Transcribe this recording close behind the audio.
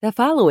The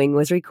following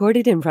was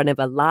recorded in front of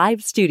a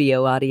live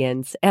studio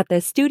audience at the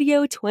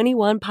Studio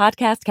 21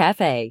 Podcast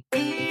Cafe.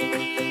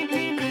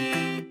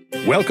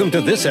 Welcome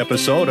to this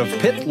episode of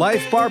Pit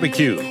Life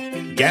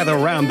Barbecue. Gather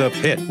round the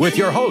pit with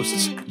your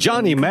hosts,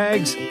 Johnny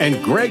Maggs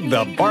and Greg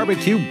the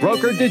Barbecue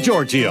Broker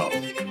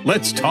DiGiorgio.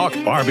 Let's talk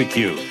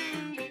barbecue.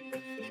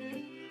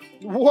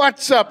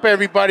 What's up,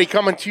 everybody?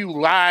 Coming to you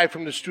live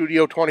from the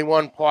Studio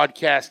 21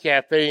 Podcast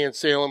Cafe in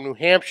Salem, New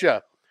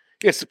Hampshire.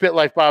 It's the Pit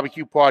Life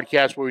Barbecue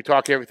Podcast, where we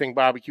talk everything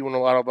barbecue and a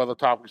lot of other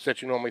topics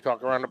that you normally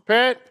talk around the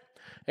pit.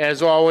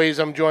 As always,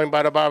 I'm joined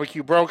by the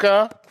Barbecue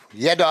Broker.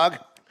 Yeah, dog.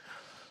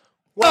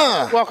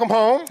 Welcome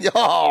home.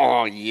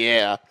 Oh,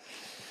 yeah.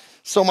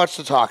 So much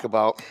to talk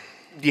about.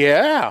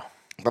 Yeah.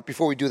 But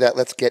before we do that,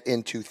 let's get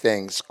into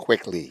things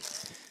quickly.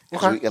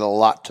 Because Okay. we got a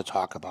lot to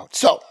talk about.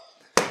 So,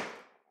 you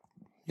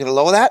gonna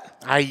lower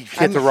that? I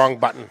hit the wrong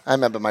button. I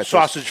remember my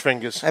Sausage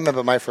fingers. I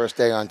remember my first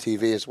day on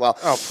TV as well.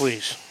 Oh,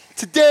 please.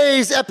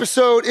 Today's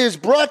episode is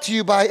brought to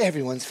you by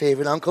everyone's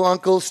favorite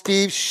Uncle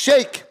Steve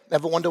Shake.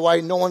 Ever wonder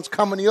why no one's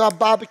coming to your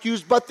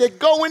barbecues, but they're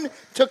going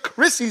to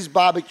Chrissy's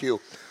barbecue?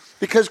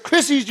 Because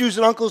Chrissy's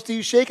using Uncle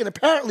Steve Shake, and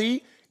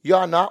apparently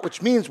you're not,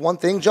 which means one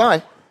thing,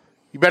 John.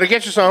 You better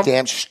get you some.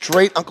 Damn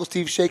straight, Uncle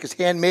Steve Shake is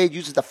handmade,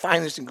 uses the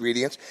finest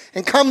ingredients,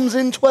 and comes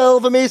in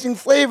 12 amazing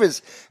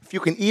flavors. If you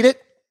can eat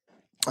it,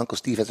 Uncle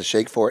Steve has a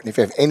shake for it. And if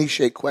you have any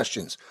shake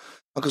questions,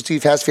 Uncle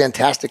Steve has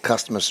fantastic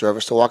customer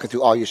service to walk you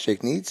through all your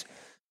shake needs.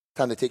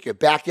 Time to take your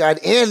backyard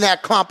and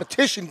that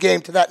competition game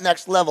to that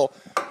next level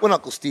with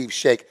Uncle Steve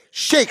Shake.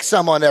 Shake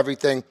some on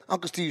everything.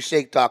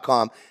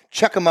 UncleSteveShake.com.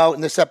 Check them out.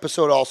 And this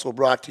episode also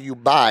brought to you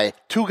by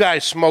Two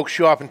Guys Smoke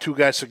Shop and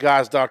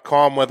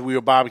TwoGuysCigars.com. Whether we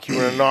are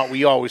barbecuing or not,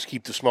 we always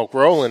keep the smoke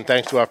rolling.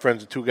 Thanks to our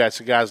friends at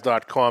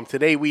TwoGuysCigars.com.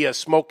 Today we are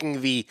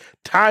smoking the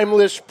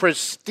Timeless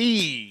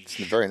Prestige.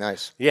 very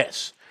nice.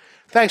 Yes.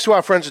 Thanks to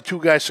our friends at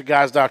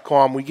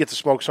TwoGuysCigars.com, we get to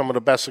smoke some of the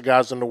best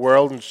cigars in the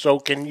world, and so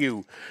can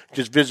you.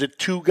 Just visit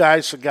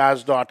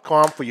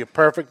TwoGuysCigars.com for your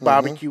perfect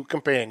barbecue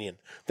companion.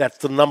 That's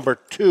the number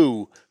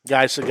 2,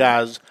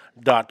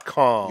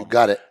 GuysCigars.com. You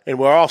got it. And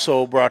we're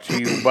also brought to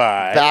you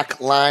by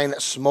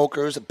Backline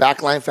Smokers,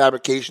 Backline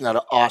Fabrication out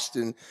of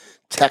Austin,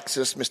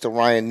 Texas. Mr.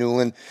 Ryan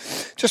Newland.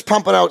 Just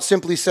pumping out,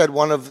 simply said,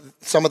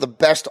 some of the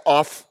best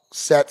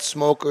offset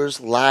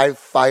smokers, live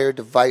fire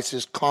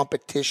devices,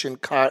 competition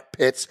cart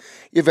pits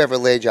you've ever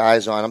laid your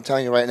eyes on. I'm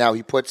telling you right now,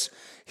 he puts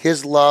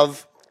his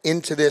love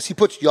into this. He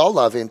puts your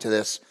love into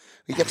this.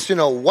 He gets to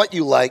know what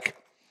you like,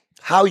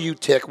 how you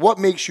tick, what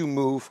makes you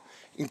move,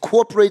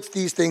 incorporates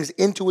these things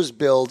into his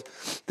build.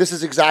 This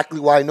is exactly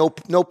why no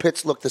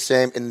pits look the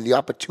same, and the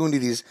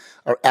opportunities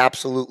are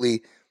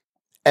absolutely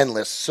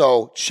endless.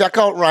 So check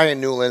out Ryan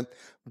Newland,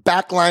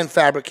 Backline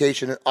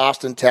Fabrication in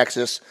Austin,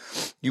 Texas.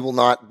 You will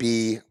not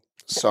be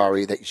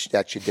sorry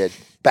that you did.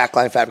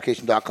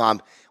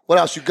 BacklineFabrication.com. What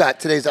else you got?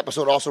 Today's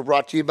episode also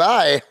brought to you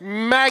by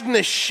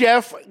Magna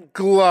Chef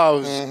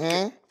Gloves.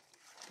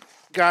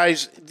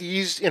 Guys,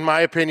 these, in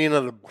my opinion,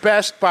 are the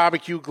best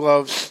barbecue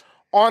gloves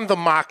on the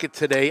market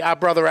today. Our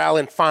brother Al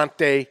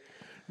Infante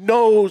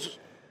knows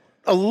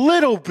a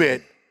little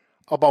bit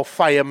about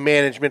fire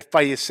management,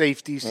 fire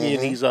safety, seeing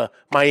he's a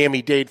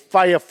Miami-Dade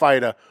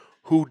firefighter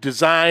who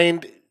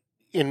designed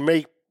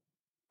and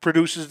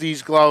produces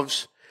these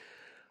gloves.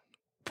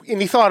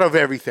 And he thought of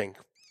everything.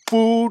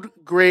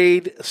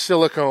 Food-grade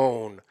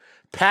silicone,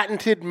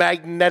 patented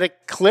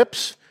magnetic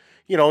clips.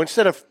 You know,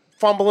 instead of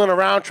fumbling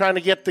around trying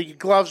to get the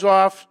gloves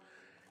off,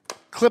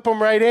 clip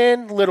them right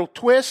in, little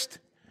twist,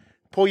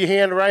 pull your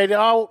hand right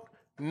out,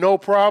 no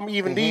problem.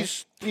 Even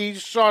these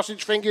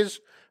sausage fingers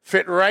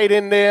fit right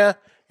in there,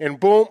 and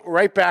boom,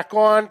 right back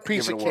on,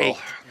 piece of cake.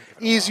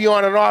 Easy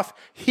on and off,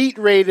 heat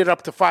rated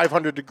up to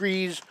 500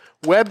 degrees,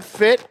 web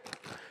fit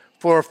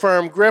for a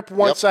firm grip,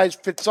 one size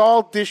fits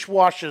all,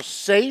 dishwasher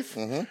safe,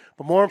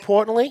 but more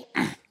importantly,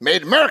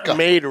 Made in America.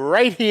 made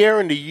right here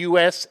in the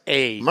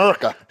USA.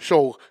 America.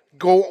 So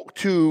go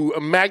to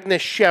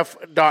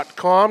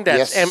magnachef.com.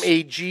 That's Yes.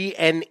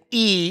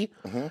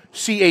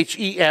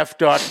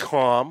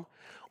 MAGNECHEF.com.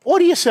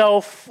 Order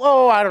yourself,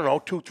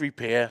 2-3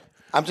 pair.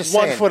 I'm just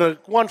one saying.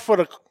 one for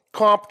the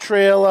comp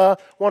trailer,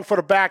 one for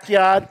the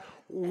backyard,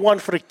 one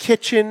for the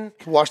kitchen.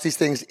 Wash these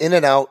things in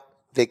and out.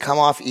 They come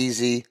off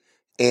easy,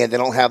 and they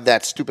don't have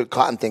that stupid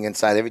cotton thing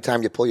inside. Every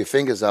time you pull your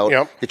fingers out,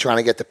 Yep. you're trying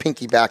to get the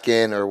pinky back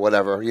in or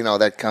whatever. You know,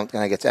 that kind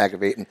of gets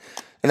aggravating.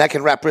 And I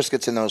can wrap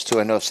briskets in those, too.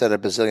 I know I've said it a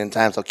bazillion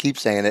times. I'll keep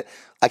saying it.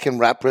 I can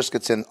wrap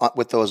briskets in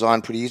with those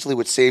on pretty easily,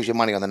 which saves you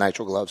money on the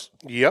nitro gloves.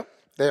 Yep.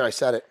 There, I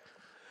said it.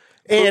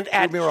 And Prove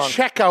at me wrong.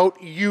 checkout,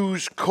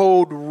 use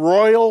code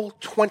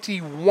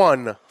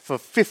ROYAL21 for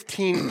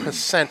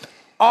 15%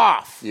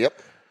 off.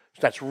 Yep.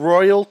 That's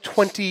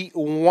Royal21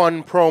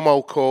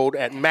 promo code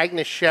at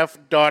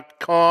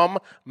magnachef.com.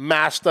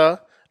 Master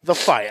the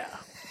fire.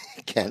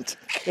 Kent.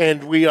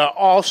 And we are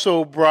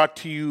also brought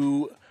to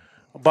you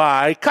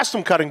by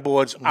Custom Cutting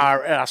Boards,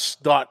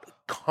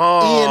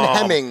 rs.com. Ian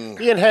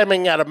Hemming. Ian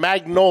Hemming out of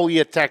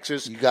Magnolia,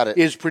 Texas. You got it.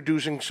 Is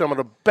producing some of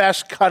the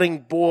best cutting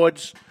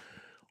boards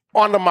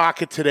on the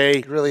market today.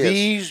 It really is.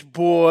 These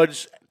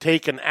boards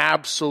take an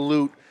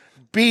absolute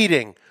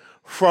beating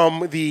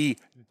from the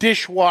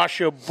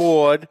dishwasher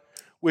board,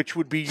 which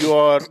would be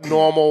your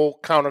normal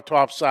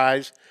countertop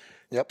size,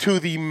 to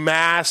the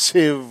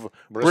massive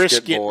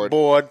brisket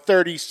board,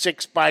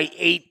 36 by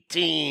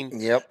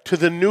 18, to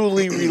the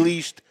newly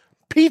released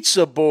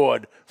pizza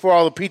board for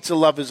all the pizza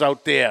lovers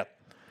out there.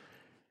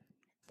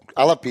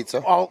 I love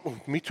pizza.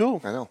 Me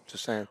too. I know,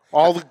 just saying.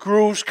 All the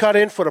grooves cut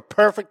in for the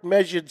perfect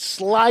measured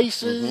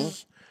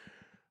slices.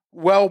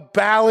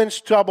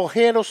 Well-balanced double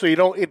handle so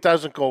it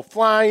doesn't go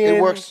flying.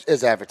 It works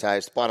as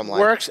advertised, bottom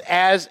line. Works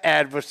as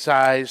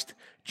advertised.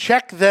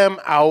 Check them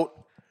out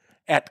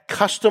at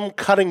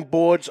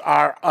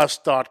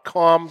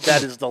customcuttingboardsrus.com.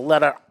 That is the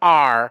letter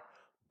R,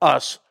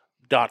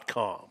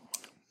 us.com.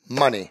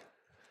 Money.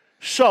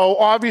 So,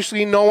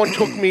 obviously, no one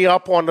took me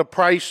up on the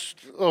price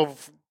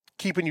of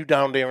keeping you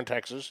down there in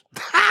Texas.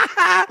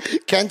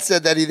 Ken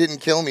said that he didn't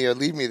kill me or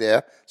leave me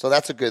there, so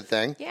that's a good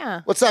thing.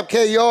 Yeah. What's up,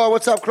 KO?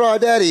 What's up,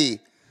 Crawdaddy?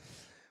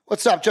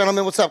 What's up,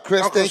 gentlemen? What's up,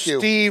 Chris? Uncle Thank you.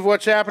 Steve,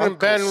 what's happening?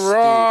 Uncle Ben Steve.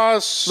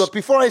 Ross. Look,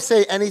 before I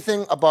say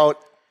anything about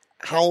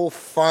how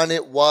fun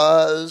it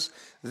was,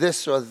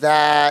 this or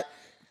that,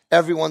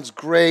 everyone's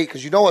great,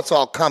 because you know it's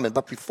all coming.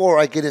 But before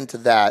I get into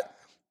that,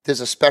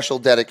 there's a special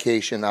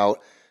dedication out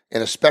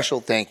and a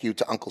special thank you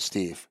to Uncle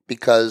Steve,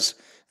 because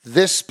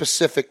this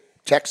specific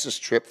Texas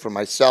trip for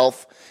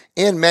myself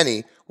and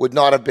many would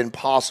not have been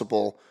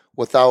possible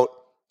without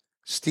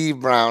Steve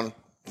Brown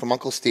from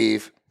Uncle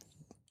Steve.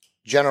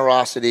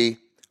 Generosity,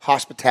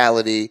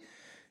 hospitality,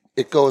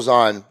 it goes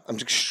on. I'm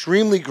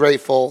extremely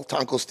grateful to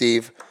Uncle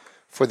Steve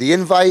for the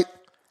invite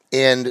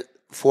and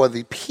for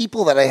the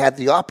people that I had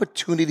the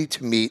opportunity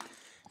to meet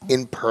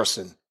in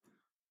person.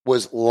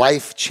 Was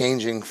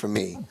life-changing for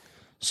me.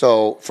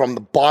 So from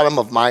the bottom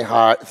of my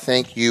heart,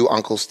 thank you,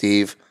 Uncle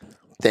Steve.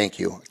 Thank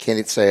you. I can't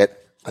even say it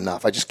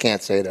enough. I just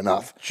can't say it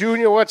enough.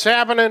 Junior, what's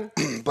happening?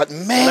 But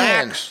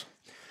man, Max.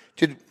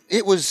 dude,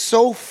 it was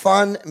so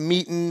fun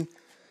meeting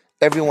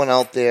everyone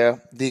out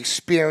there, the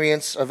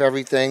experience of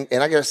everything.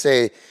 And I got to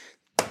say,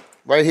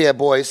 right here,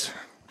 boys,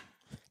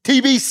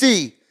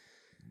 TBC,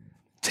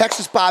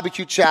 Texas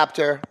Barbecue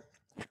Chapter,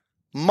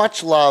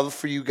 much love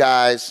for you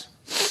guys.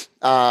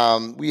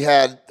 We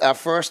had our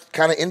first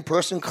kind of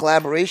in-person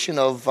collaboration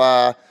of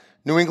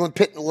New England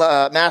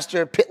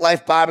Master Pit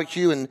Life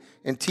Barbecue and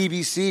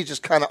TBC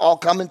just kind of all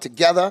coming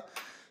together.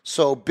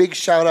 So big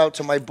shout out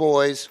to my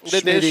boys.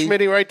 There's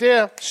Schmitty right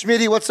there.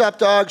 Schmitty, what's up,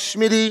 dog?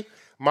 Schmitty.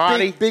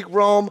 Marty. Big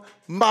Rome.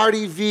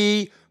 Marty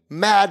V.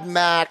 Mad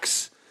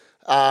Max.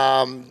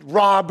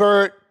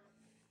 Robert.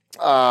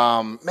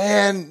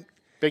 Man.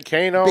 Big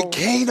Kano. Big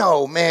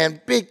Kano,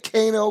 man. Big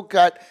Kano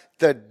got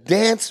the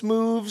dance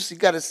moves. You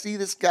got to see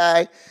this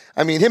guy.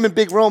 I mean, him and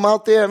Big Rome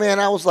out there, man,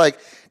 I was like,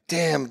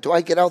 damn, do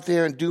I get out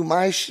there and do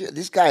my shit?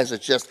 These guys are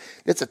just,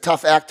 it's a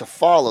tough act to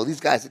follow. These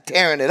guys are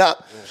tearing it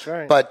up. That's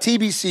right. But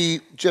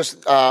TBC,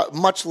 just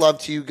much love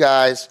to you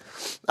guys.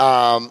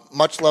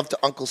 Much love to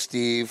Uncle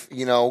Steve.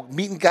 You know,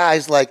 meeting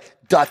guys like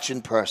Dutch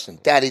in person,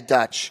 Daddy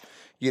Dutch,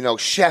 you know,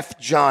 Chef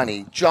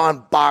Johnny,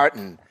 John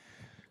Barton,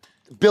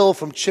 Bill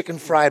from Chicken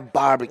Fried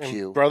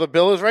Barbecue. And Brother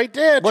Bill is right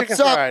there, What's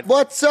Chicken up? Fried.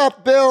 What's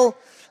up, Bill?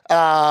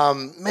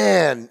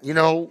 Man, you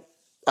know,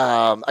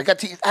 I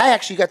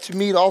actually got to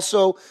meet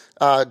also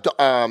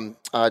Dan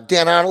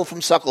Arnold from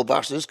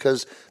Sucklebusters,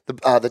 because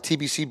the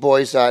TBC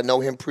boys know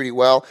him pretty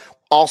well.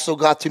 Also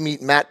got to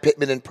meet Matt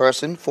Pittman in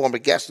person, former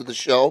guest of the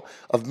show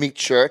of Meat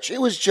Church. It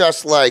was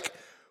just like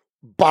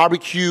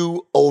barbecue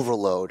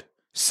overload,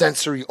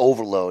 sensory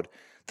overload.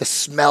 The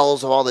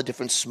smells of all the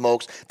different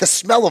smokes. The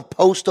smell of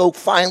post oak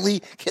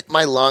finally hit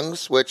my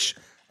lungs, which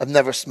I've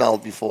never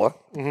smelled before.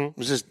 It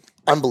was just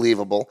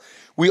unbelievable.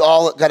 We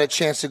all got a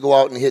chance to go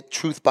out and hit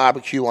Truth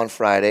Barbecue on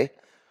Friday.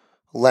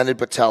 Leonard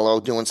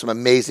Botello doing some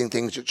amazing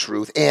things at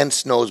Truth, and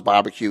Snow's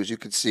Barbecue, as you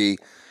could see.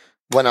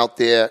 Went out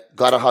there,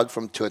 got a hug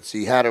from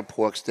Tootsie, had her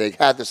pork steak,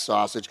 had the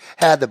sausage,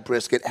 had the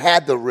brisket,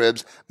 had the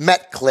ribs,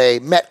 met Clay,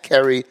 met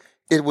Kerry.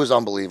 It was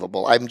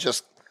unbelievable.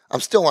 I'm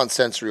still on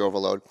sensory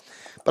overload.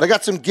 But I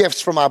got some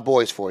gifts from our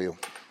boys for you,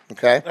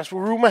 okay? That's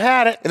where rumor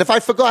had it. And if I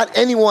forgot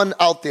anyone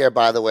out there,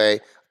 by the way,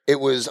 it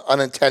was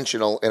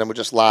unintentional, and it was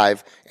just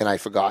live, and I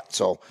forgot.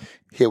 So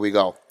here we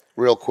go,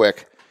 real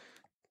quick.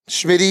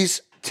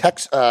 Schmitty's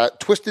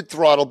Twisted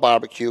Throttle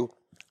Barbecue.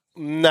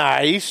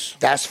 Nice.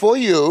 That's for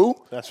you.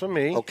 That's for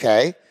me.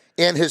 Okay.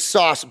 And his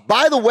sauce,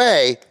 by the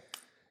way,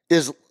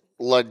 is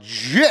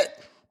legit.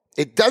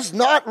 It does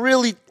not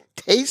really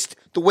taste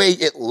the way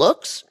it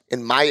looks,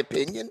 in my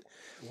opinion.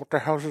 What the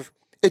hell is this?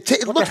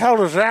 What the hell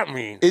does that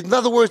mean? In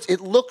other words,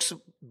 it looks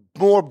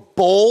more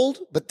bold,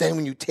 but then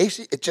when you taste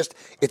it,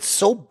 it's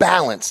so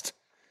balanced.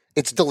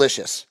 It's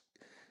delicious.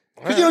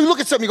 Because you look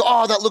at something, you go,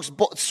 oh, that looks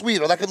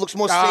sweet, or that looks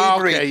more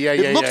savory. Okay. Yeah,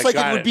 it looks like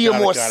it would be a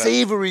more got it.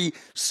 savory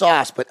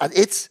sauce, but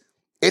it's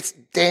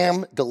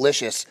damn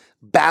delicious,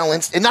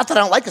 balanced. And not that I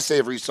don't like a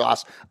savory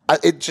sauce,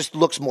 it just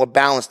looks more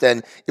balanced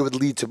than it would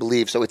lead to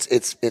believe. So it's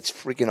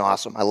freaking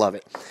awesome. I love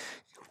it.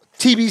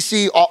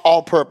 TBC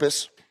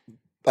all-purpose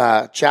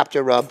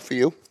chapter rub for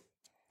you.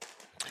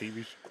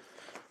 TVs.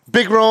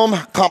 Big Rome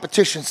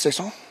competition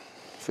saison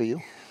for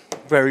you.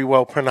 Very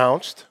well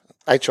pronounced.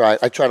 I try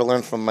to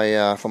learn from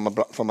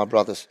my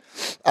brothers.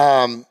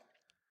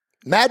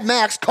 Mad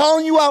Max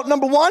calling you out,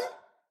 number one.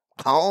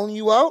 Calling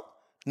you out,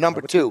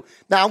 number two.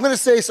 Now, I'm going to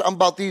say something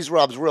about these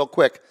rubs real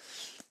quick.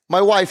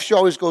 My wife, she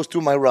always goes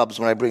through my rubs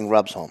when I bring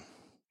rubs home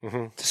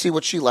to see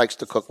what she likes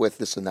to cook with,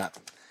 this and that.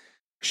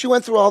 She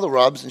went through all the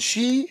rubs, and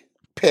she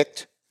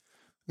picked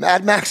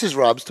Mad Max's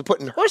rubs to put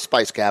in her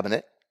spice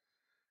cabinet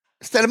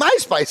instead of my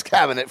spice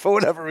cabinet for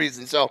whatever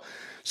reason. So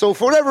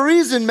for whatever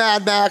reason,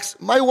 Mad Max,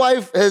 my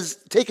wife has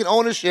taken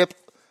ownership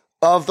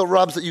of the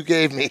rubs that you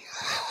gave me.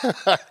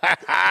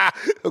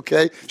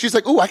 Okay? She's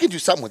like, ooh, I can do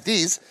something with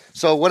these.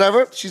 So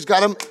whatever, she's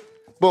got them.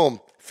 Boom.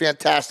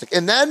 Fantastic.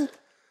 And then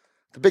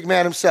the big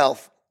man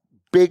himself,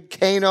 Big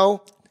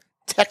Kano,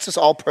 Texas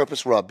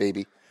all-purpose rub,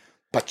 baby.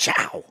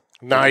 Pachow.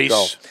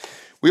 Nice.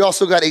 We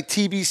also got a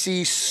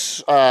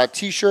TBC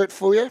T-shirt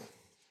for you,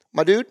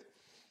 my dude.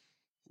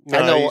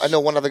 Nice. I know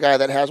one other guy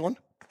that has one.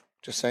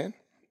 Just saying.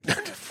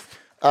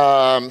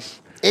 And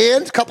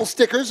a couple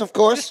stickers, of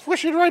course.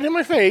 Push it right in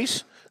my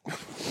face.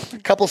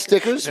 Couple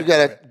stickers. We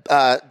got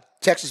a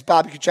Texas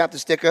Barbecue Chapter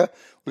sticker.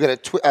 We got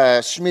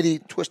a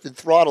Schmitty Twisted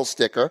Throttle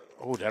sticker.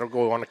 Oh, that'll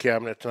go on the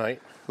cabinet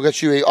tonight. We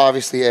got you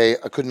I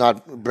could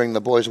not bring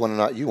the boys one and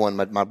not you one,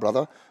 my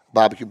brother.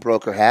 Barbecue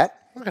Broker hat.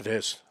 Look at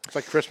this. It's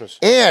like Christmas.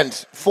 And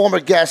former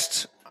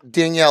guest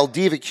Danielle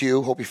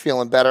Divac. Hope you're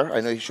feeling better.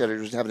 I know she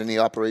was having a knee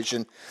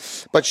operation.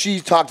 But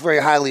she talked very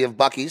highly of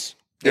Buc-ee's.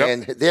 Yep.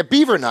 And their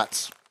beaver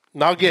nuts.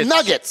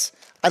 Nuggets.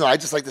 I know, I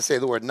just like to say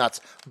the word nuts.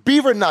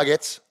 Beaver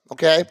nuggets,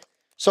 okay?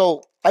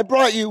 So I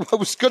brought you, it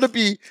was going to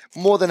be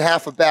more than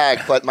half a bag,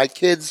 but my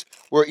kids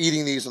were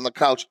eating these on the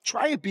couch.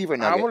 Try a beaver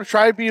nugget. I'm going to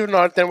try a beaver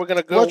nugget, then we're going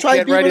to go try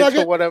get beaver right nugget?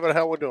 into whatever the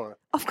hell we're doing.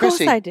 Of course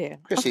Chrissy, I do.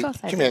 Chrissy, Of course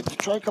I come do. here.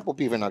 Try a couple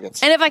beaver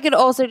nuggets. And if I could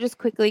also just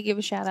quickly give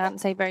a shout out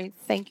and say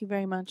thank you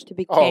very much to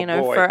Big Oh,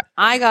 Kano boy. for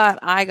I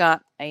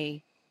got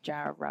a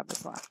jar of rub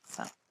as well.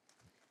 So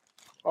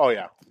Oh,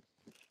 yeah.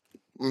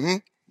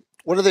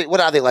 What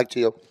are they like to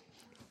you?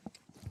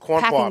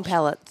 Corn packing pops.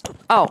 pellets.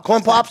 Oh,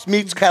 Corn pops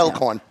meets kettle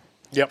corn.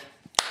 Yep.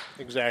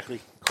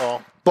 Exactly.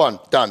 Call. Bun,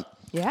 done.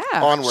 yeah.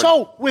 Onward.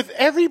 So, with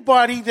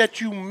everybody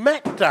that you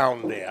met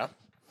down there,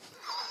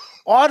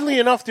 oddly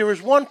enough, there was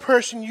one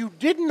person you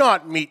did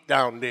not meet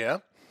down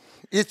there,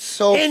 It's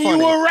so and funny.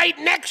 you were right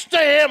next to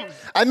him.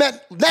 I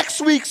met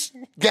next week's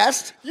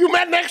guest. You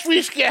met next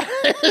week's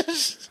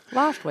guest.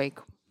 Last week.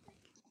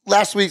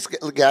 Last week's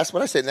guest. What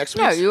did I say? Next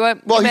No, week's?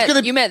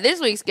 you met this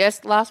week's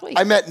guest last week.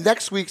 I met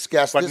next week's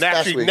guest But this past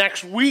actually, week.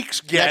 next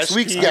week's guest, Next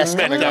week's he guest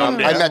met down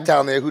there. I met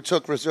down there who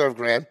took Reserve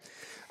Grand.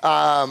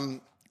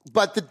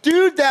 But the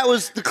dude that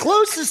was the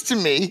closest to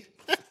me,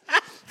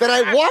 that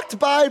I walked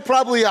by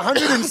probably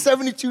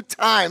 172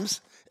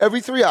 times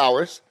every 3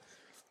 hours,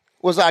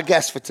 was our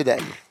guest for today.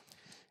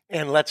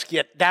 And let's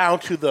get down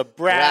to the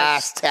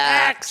brass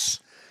tacks.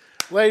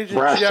 Ladies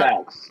and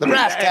gentlemen. The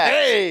brass tacks.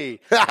 Hey!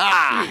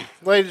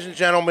 Ladies and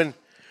gentlemen,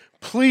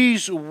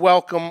 please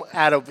welcome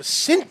out of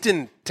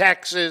Sinton,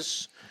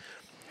 Texas,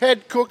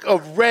 head cook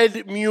of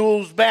Red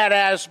Mule's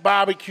Badass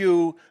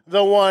Barbecue,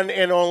 the one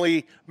and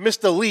only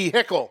Mr. Lee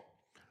Hickle.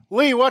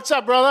 Lee, what's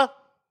up, brother?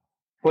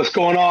 What's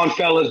going on,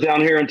 fellas, down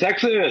here in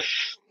Texas?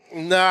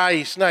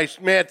 Nice.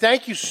 Man,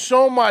 thank you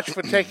so much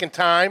for taking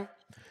time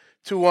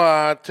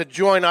to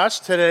join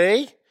us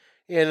today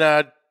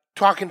and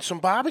talking some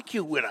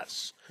barbecue with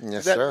us.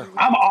 Yes, sir.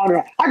 I'm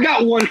honored. I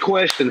got one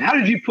question. How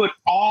did you put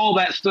all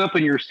that stuff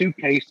in your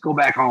suitcase to go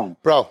back home?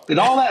 Bro, Did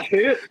all that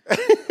fit?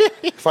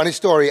 funny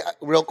story,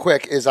 real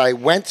quick, is I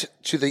went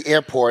to the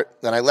airport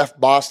and I left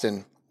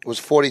Boston. It was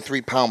a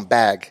 43-pound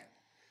bag.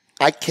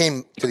 I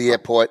came to the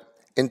airport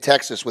in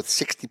Texas with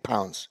 60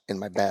 pounds in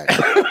my bag.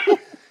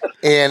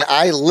 And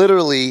I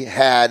literally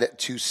had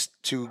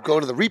to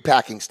go to the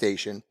repacking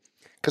station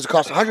because it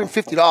cost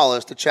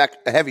 $150 to check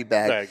a heavy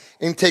bag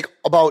and take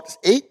about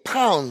 8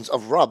 pounds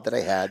of rub that I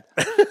had,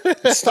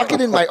 stuck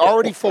it in my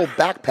already full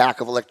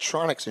backpack of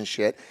electronics and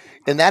shit,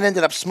 and that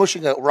ended up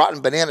smushing a rotten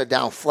banana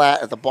down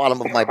flat at the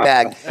bottom of my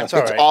bag. It's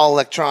all right. all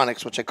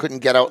electronics, which I couldn't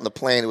get out in the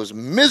plane. It was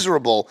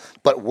miserable,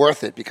 but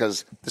worth it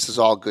because this is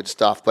all good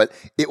stuff. But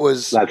it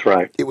was That's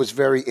right. It was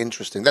very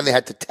interesting. Then they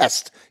had to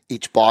test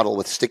each bottle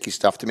with sticky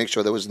stuff to make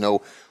sure there was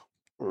no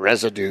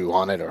residue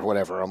on it or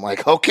whatever. I'm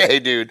like, okay,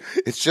 dude,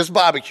 it's just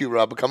barbecue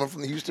rub coming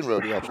from the Houston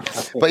Rodeo.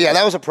 But yeah,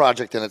 that was a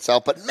project in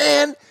itself. But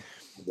man,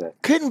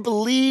 couldn't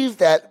believe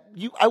that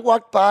I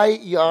walked by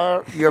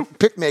your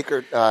pit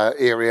maker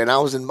area and I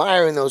was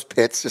admiring those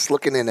pits, just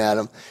looking in at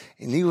them,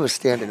 and you were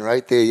standing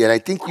right there. And I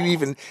think you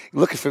even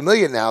looking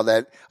familiar now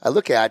that I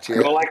look at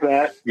you. Go like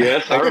that.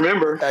 Yes, I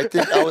remember. I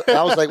think I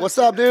was like, "What's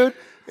up, dude?"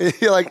 And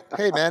you're like,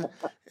 "Hey, man."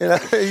 And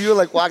you were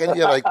like walking,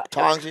 you had like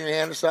tongs in your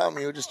hand or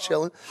something. You were just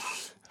chilling.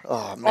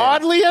 Oh man!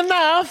 Oddly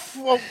enough,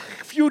 a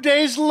few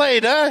days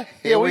later,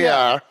 here we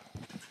are.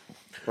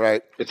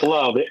 Right. It's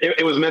love.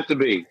 It was meant to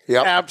be.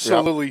 Yep.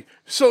 Absolutely.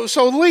 Yep.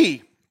 So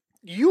Lee,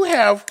 you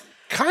have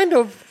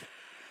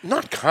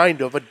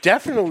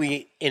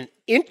definitely an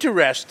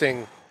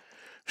interesting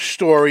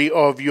story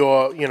of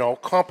your,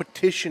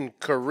 competition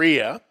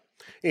career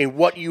and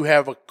what you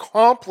have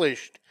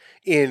accomplished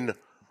in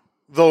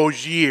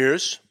those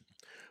years.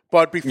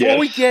 But before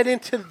we get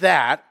into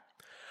that,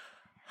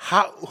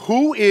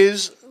 who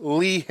is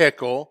Lee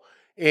Hickel,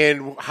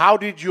 and how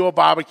did your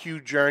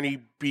barbecue journey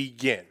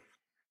begin?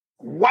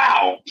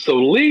 Wow. So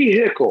Lee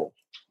Hickel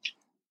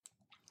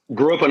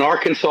grew up in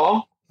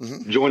Arkansas,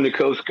 joined the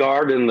Coast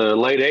Guard in the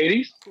late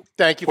 80s.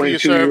 Thank you for your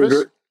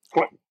service.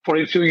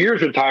 22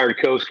 years retired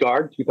Coast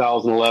Guard,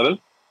 2011.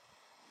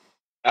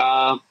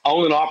 Own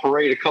and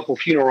operate a couple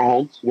funeral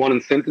homes, one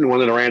in Sinton,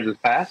 one in Aransas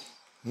Pass.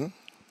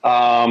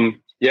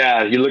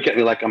 Yeah, you look at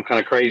me like I'm kind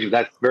of crazy.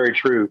 That's very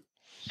true.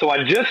 So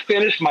I just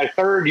finished my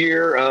third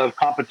year of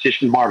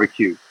competition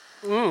barbecue.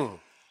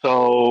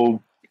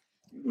 So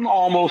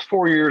almost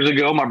 4 years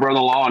ago, my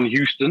brother-in-law in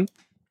Houston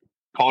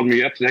called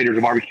me up, said, hey, there's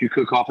a barbecue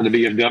cook-off at the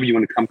VFW. You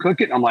want to come cook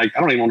it? I'm like, I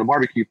don't even own a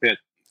barbecue pit.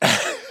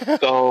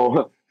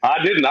 So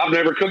I didn't. I've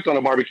never cooked on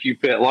a barbecue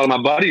pit. A lot of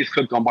my buddies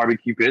cooked on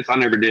barbecue pits. I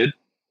never did.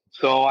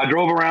 So I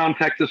drove around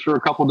Texas for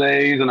a couple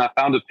days, and I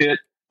found a pit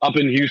up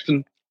in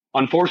Houston.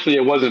 Unfortunately,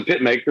 it wasn't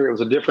Pit Maker. It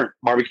was a different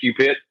barbecue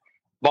pit.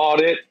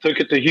 Bought it, took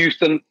it to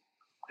Houston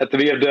at the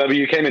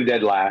VFW, came in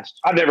dead last.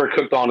 I've never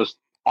cooked on an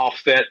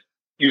offset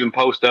using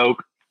post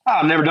oak.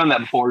 I've never done that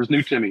before. It was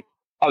new to me.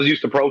 I was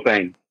used to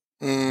propane.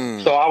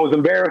 So I was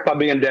embarrassed by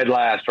being dead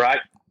last, right?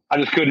 I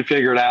just couldn't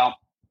figure it out.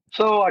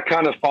 So I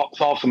kind of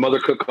saw some other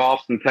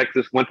cook-offs in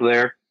Texas, went to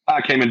there.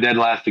 I came in dead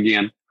last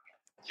again.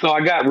 So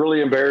I got really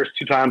embarrassed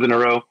 2 times in a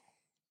row.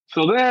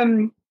 So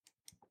then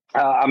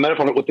I met up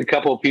on it with a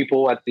couple of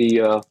people at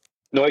the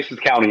Nueces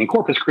County in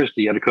Corpus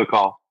Christi at a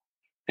cook-off.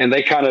 And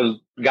they kind of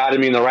guided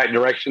me in the right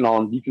direction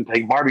on, you can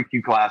take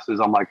barbecue classes.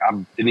 I'm like, I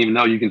didn't even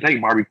know you can take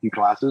barbecue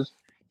classes.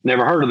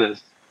 Never heard of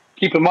this.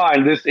 Keep in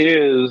mind, this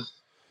is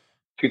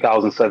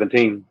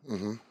 2017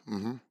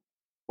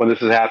 when this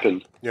has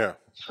happened. Yeah.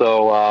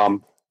 So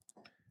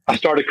I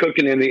started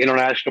cooking in the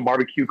International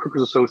Barbecue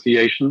Cookers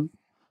Association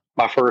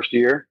my first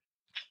year.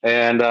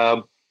 And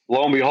lo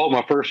and behold,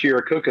 my first year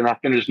of cooking, I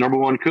finished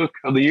 #1 cook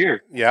of the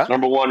year. Yeah.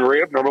 #1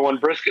 rib, #1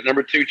 brisket,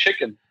 #2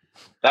 chicken.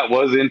 That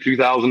was in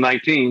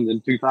 2019.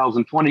 Then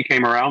 2020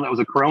 came around. That was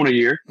a Corona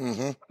year.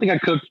 I think I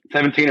cooked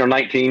 17 or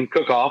 19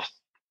 cook-offs.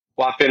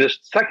 Well, I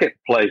finished second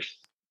place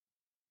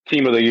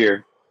team of the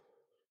year.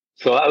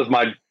 So that was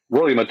my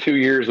 2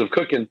 years of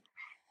cooking.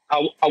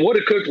 I would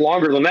have cooked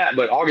longer than that,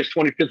 but August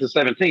 25th of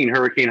 17,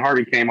 Hurricane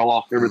Harvey came. I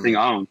lost everything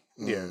I owned.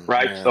 Yeah.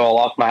 Right? Yeah. So I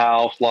lost my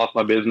house, lost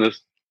my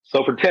business.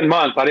 So for 10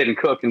 months, I didn't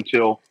cook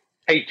until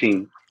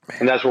 18.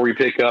 And that's where we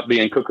pick up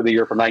being cook of the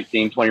year for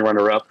 19, 20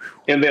 runner-up.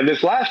 And then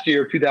this last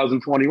year,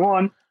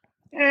 2021,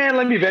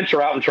 let me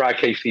venture out and try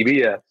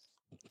KCBS.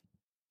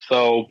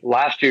 So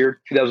last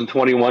year,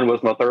 2021,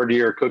 was my third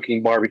year of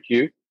cooking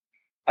barbecue.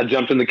 I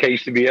jumped in the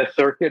KCBS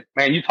circuit.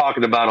 Man, you're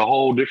talking about a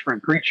whole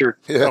different creature.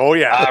 Yeah. Oh,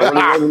 yeah. I really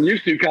wasn't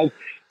used to, because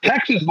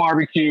Texas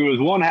barbecue is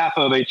 1/2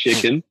 of a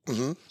chicken,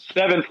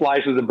 7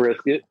 slices of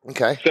brisket,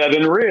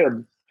 7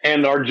 ribs.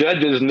 And our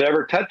judges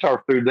never touch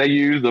our food. They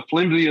use the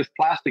flimsiest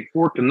plastic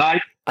fork and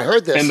knife. I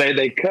heard this. And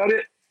they cut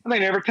it, and they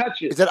never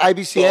touch it. Is that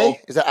IBCA?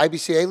 Is that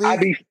IBCA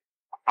league?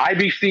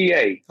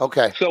 IBCA.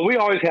 Okay. So we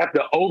always have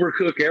to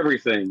overcook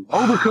everything.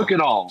 Overcook it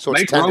all. So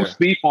it's make tender. roast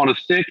beef on a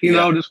stick, you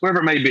know, just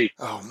whatever it may be.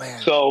 Oh,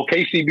 man. So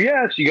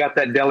KCBS, you got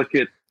that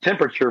delicate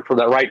temperature for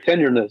that right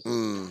tenderness.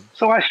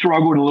 So I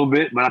struggled a little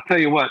bit, but I tell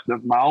you what,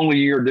 my only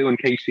year doing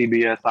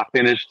KCBS, I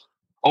finished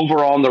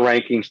overall in the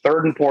rankings,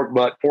 3rd in pork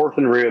butt, 4th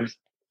in ribs,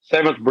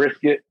 7th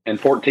brisket, and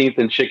 14th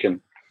in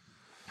chicken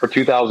for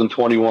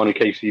 2021 at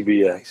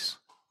KCBS.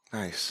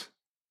 Nice.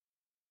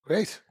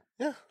 Great.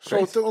 Yeah. So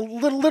it's a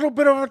little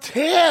bit of a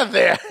tear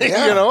there,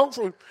 Yeah.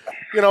 So,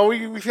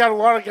 we've had a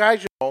lot of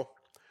guys,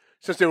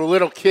 since they were a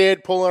little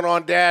kid pulling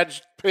on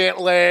dad's pant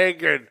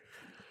leg,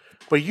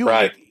 but you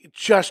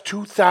just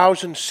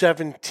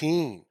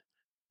 2017.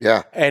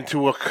 Yeah. And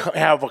to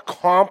have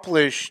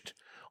accomplished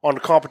on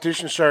the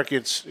competition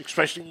circuits,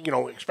 especially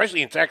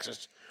in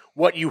Texas,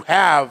 what you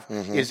have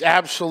is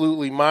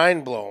absolutely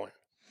mind-blowing.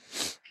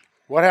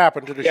 What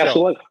happened to the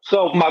show?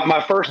 So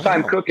my first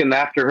time cooking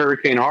after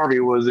Hurricane Harvey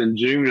was in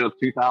June of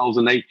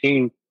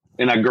 2018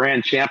 in a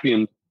grand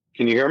champion.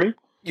 Can you hear me?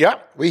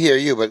 Yep. We hear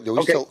you, but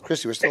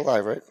Christy, we're still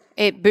live, right?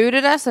 It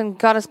booted us and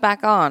got us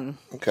back on.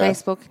 Okay.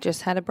 Facebook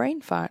just had a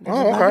brain fart.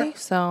 Oh, okay.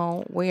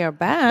 So we are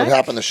back. What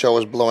happened? The show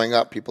was blowing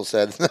up, people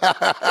said.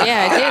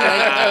 Yeah, it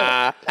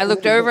did. I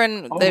looked over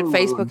and that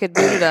Facebook had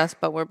booted us,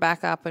 but we're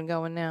back up and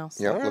going now.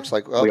 So. Yeah, looks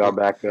like We are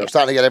back We're up.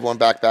 starting to get everyone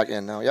back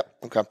in now. Yep.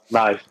 Okay.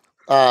 Nice.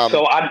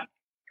 So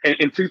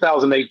in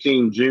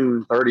 2018,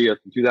 June 30th,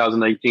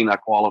 2018, I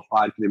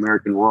qualified for the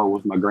American Royal,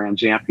 was my grand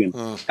champion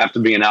after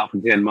being out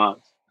for 10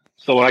 months.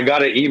 So when I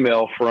got an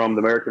email from the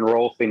American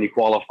Royal saying he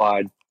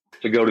qualified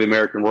to go to the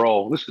American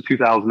Royal, this is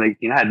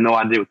 2018. I had no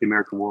idea what the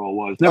American Royal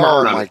was. Never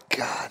heard of it.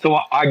 God. So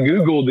I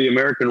Googled the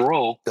American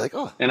Royal, You're like,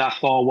 oh. and I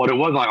saw what it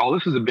was. Like,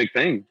 this is a big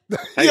thing.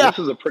 Hey, Yeah. this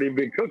is a pretty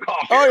big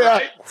cook-off. Oh, here, yeah.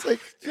 right? It's like,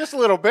 Just a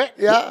little bit.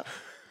 yeah.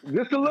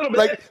 Just a little bit.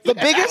 Like the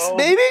biggest,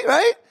 maybe,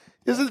 right?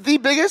 Is it the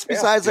biggest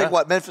besides Yeah. like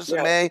what, Memphis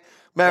in May?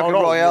 American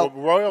no, Royale.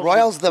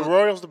 Royale's the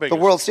the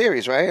biggest. World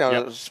Series, right?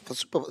 Yep.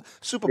 Super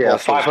Bowl. Yeah, so to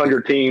speak.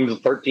 500 teams,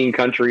 13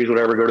 countries,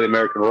 whatever, go to the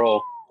American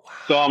Roll.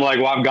 So I'm like,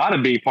 well, I've got to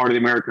be part of the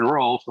American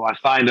Roll. So I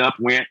signed up,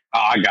 went,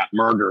 I got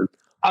murdered.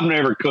 I've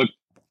never cooked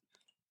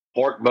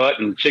pork butt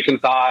and chicken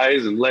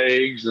thighs and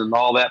legs and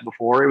all that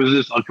before. It was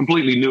just a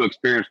completely new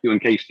experience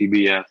doing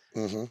KCBS.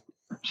 Mm-hmm.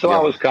 So I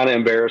was kind of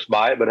embarrassed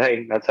by it, but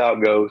hey, that's how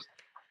it goes.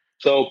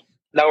 So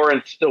now we're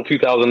in still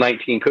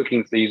 2019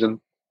 cooking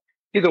season.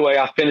 Either way,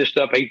 I finished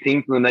up 18th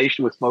in the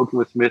nation with Smoking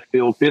with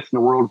Smithfield, 5th in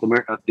the world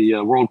at the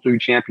World Food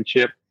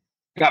Championship.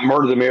 Got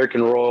murdered the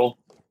American Royal.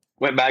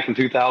 Went back in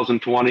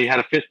 2020, had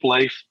a 5th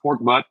place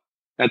pork butt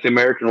at the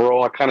American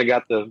Royal. I kind of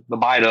got the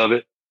bite of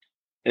it.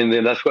 And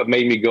then that's what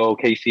made me go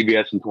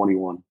KCBS in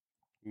 21.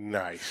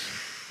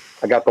 Nice.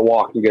 I got the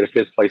walk and get a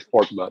 5th place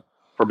pork butt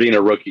for being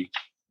a rookie.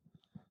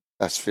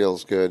 That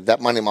feels good. That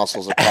money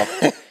muscle's a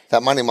tough.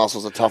 That money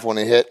muscle's a tough one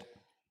to hit.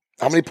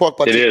 How many pork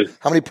butts? It is.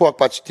 How many pork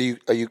butts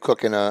are you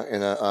cooking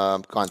in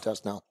a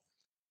contest now?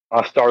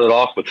 I started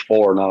off with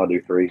 4, now I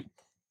do 3.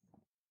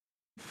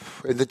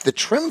 The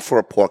trim for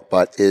a pork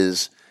butt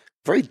is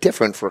very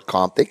different for a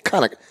comp. They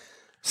kind of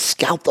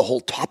scalp the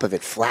whole top of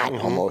it flat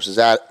almost. Is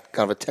that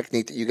kind of a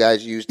technique that you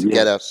guys use to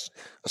get us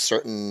a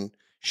certain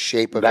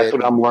shape of it? That's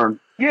what I'm learning.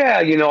 Yeah,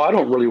 I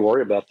don't really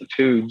worry about the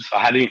tubes.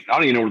 I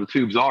don't even know where the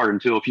tubes are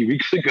until a few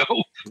weeks ago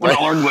when I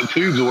learned what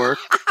tubes were.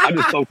 I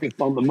just focused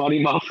on the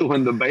money muscle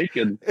and the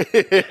bacon. Like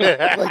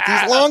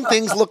these long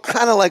things look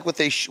kind of like what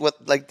they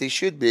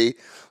should be.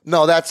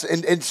 No, that's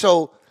and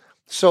so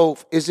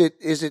is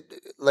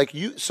it like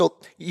you? So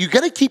you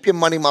got to keep your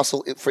money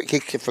muscle for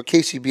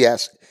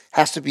KCBS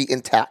has to be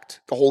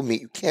intact. The whole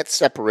meat. You can't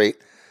separate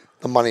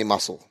the money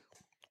muscle.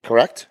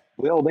 Correct?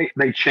 Well,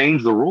 they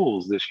changed the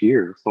rules this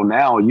year. So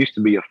now it used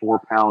to be a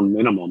 4-pound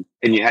minimum,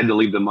 and you had to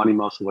leave the money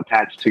muscle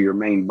attached to your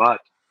main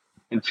butt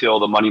until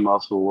the money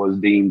muscle was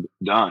deemed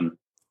done.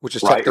 Which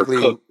is right, technically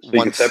or cooked, so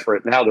you can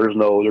separate. Now there's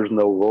no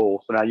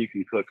rule. So now you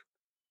can cook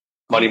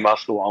money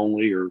muscle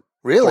only or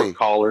pork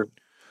collar.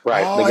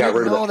 Right. Oh, they got I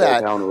didn't rid know of the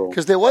that 4-pound rule.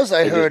 because there was,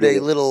 I heard, a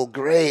little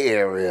gray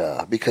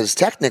area because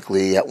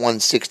technically at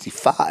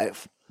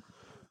 165,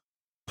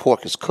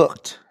 pork is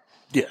cooked.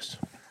 Yes.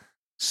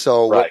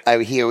 So what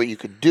I hear what you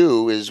could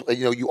do is,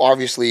 you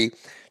obviously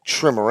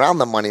trim around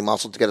the money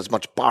muscle to get as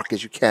much bark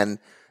as you can,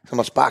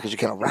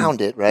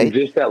 around it, right?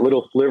 Just that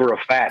little sliver of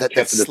fat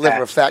kept it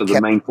attached to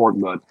the main pork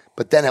butt.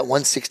 But then at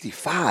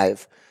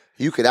 165,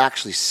 you could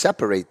actually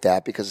separate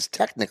that because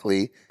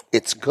technically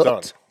it's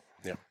cooked.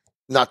 Yeah.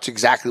 Not to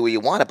exactly where you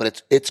want it,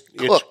 but it's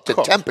cooked to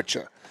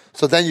temperature.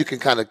 So then you can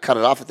kind of cut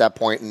it off at that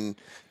point and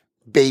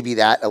baby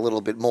that a little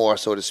bit more,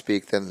 so to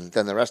speak, than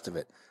the rest of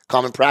it.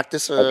 Common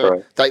practice,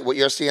 that what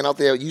you're seeing out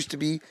there used to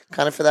be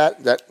kind of for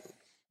that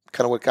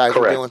kind of what guys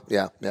are doing?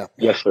 Yeah.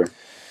 Yes, sir.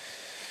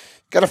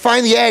 Got to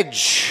find the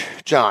edge,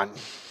 John.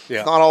 Yeah.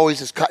 It's not always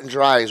as cut and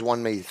dry as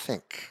one may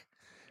think.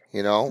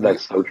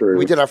 That's so true.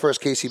 We did our first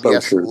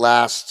KCBS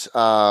last.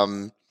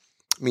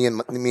 Me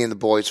and the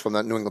boys from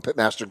the New England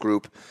Pitmaster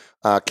group,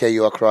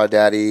 KU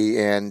Crawdaddy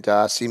and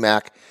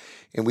CMAC,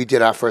 and we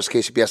did our first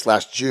KCBS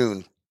last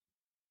June,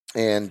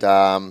 and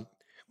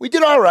we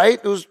did all right.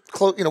 It was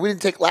close. We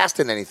didn't take last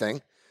in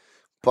anything,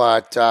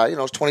 but it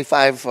was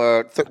 25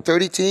 or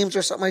 30 teams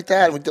or something like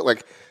that. And we did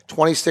like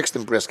 26th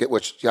in brisket,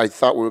 which I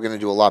thought we were going to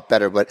do a lot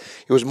better, but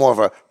it was more of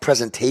a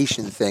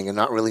presentation thing and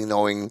not really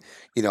knowing,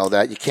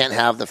 that you can't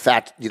have the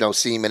fat,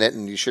 seam in it,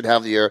 and you should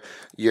have your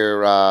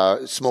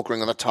smoke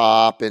ring on the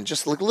top, and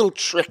just like little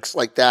tricks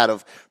like that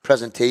of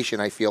presentation.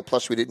 I feel.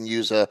 Plus, we didn't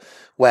use a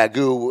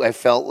Wagyu. I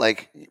felt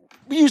like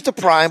we used a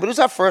prime, but it was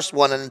our first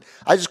one, and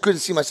I just couldn't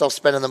see myself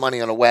spending the money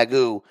on a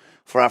Wagyu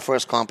for our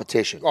first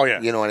competition. Oh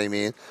yeah, you know what I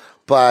mean.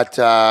 But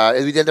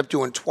we ended up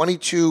doing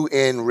 22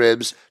 in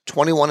ribs,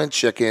 21 in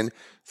chicken,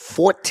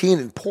 14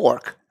 in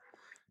pork,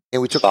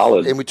 and we took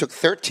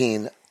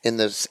 13 in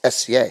the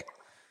SCA,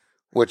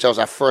 which was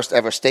our first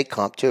ever state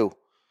comp too.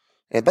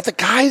 But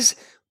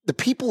the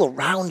people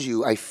around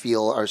you, I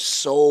feel, are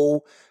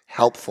so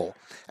helpful.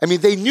 I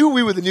mean, they knew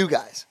we were the new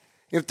guys.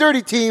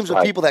 30 teams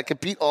of people that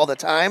compete all the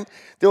time.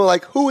 They were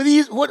like, "Who are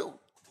these?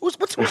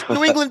 What's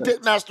New England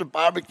Pitmaster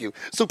Barbecue?"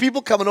 So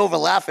people coming over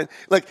laughing,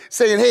 like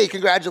saying, "Hey,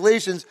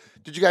 congratulations!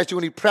 Did you guys do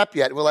any prep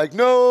yet?" And we're like,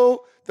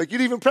 "No." Like, you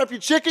didn't even prep your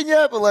chicken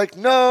yet? We're like,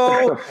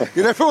 "No."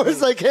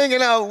 Everyone's like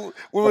hanging out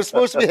when we're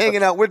supposed to be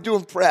hanging out. We're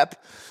doing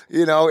prep,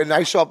 and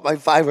I show up my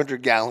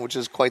 500 gallon, which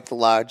is quite the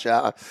large,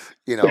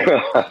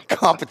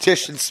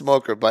 competition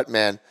smoker. But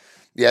man,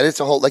 yeah,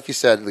 it's a whole, like you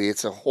said, Lee,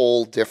 it's a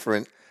whole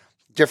different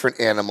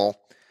animal.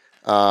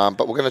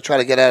 But we're going to try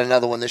to get at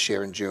another one this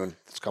year in June.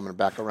 It's coming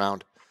back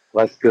around.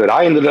 That's good.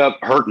 I ended up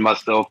hurting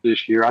myself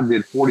this year. I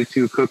did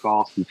 42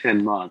 cook-offs in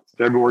 10 months,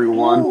 February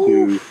 1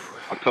 to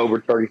October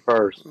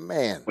 31st.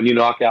 Man. When you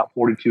knock out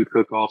 42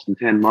 cook-offs in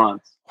 10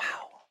 months, wow,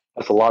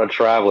 that's a lot of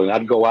traveling.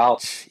 I'd go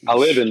out. Jeez. I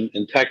live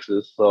in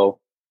Texas, so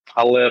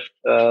I left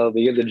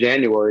the end of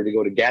January to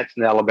go to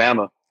Gadsden,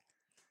 Alabama.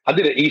 I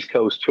did an East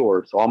Coast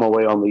tour, so on my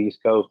way on the East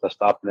Coast, I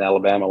stopped in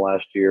Alabama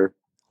last year.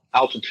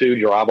 Altitude,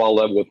 your eyeball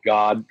level with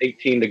God,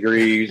 18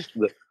 degrees.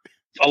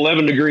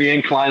 11-degree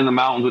incline in the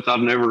mountains, which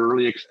I've never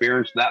really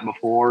experienced that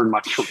before. And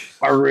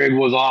my rig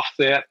was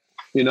offset.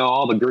 You know,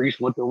 all the grease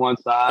went to one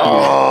side.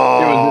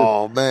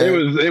 Oh, man.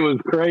 It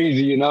was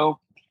crazy, you know.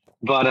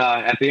 But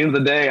at the end of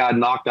the day, I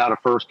knocked out a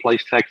first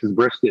place Texas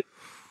brisket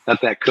at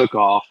that cook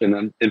off,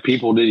 and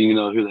people didn't even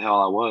know who the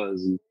hell I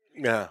was. And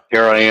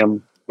here I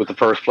am with the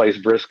first place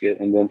brisket,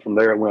 and then from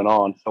there it went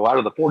on. So out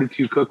of the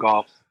 42 cook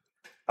offs,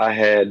 I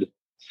had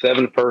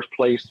 7 first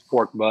place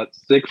pork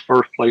butts, 6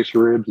 first place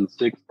ribs, and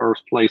 6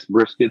 first place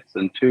briskets,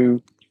 and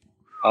 2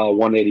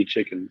 180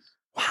 chickens.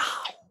 Wow.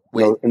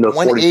 Wait, in the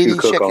 180 chicken.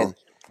 cook-offs.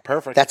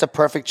 Perfect. That's a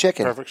perfect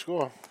chicken. Perfect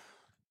score.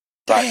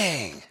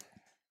 Dang.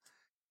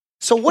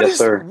 So what is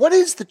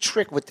the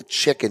trick with the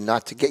chicken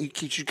not to get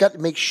you got to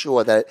make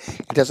sure that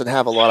it doesn't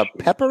have a lot of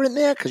pepper in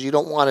there because you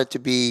don't want it to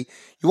be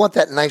you want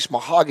that nice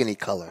mahogany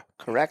color,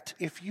 correct?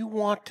 If you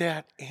want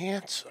that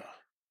answer,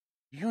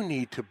 you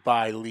need to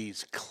buy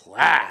Lee's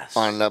class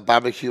On the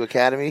Barbecue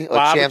Academy or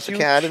Champs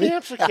Academy?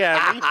 Champs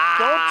Academy.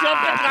 Don't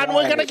jump the gun.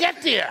 We're gonna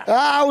get there.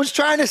 I was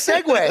trying to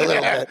segue a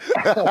little bit.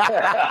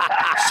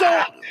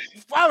 So,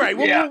 all right,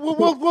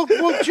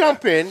 we'll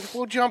jump in.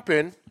 We'll jump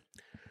in.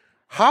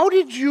 How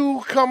did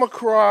you come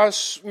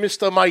across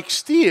Mr. Mike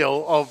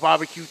Steele of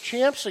Barbecue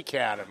Champs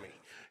Academy?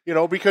 You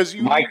know, because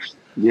Mike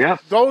guys,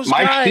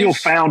 Steele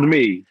found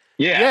me.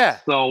 Yeah.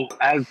 So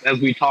as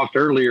we talked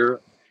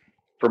earlier,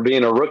 for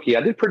being a rookie,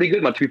 I did pretty good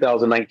in my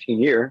 2019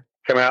 year.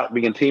 Came out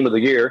being team of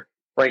the year,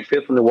 ranked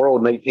 5th in the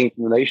world and 18th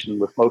in the nation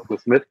with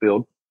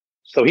Smithfield.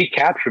 So he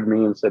captured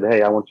me and said,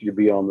 "Hey, I want you to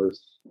be on this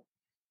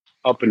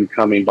up and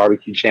coming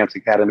Barbecue Champs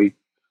Academy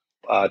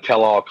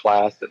tell-all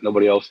class that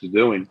nobody else is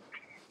doing."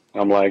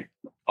 I'm like,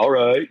 all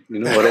right, you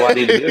know, what do I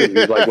need to do?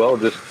 He's like, well,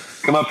 just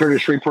come up here to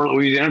Shreveport,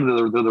 Louisiana,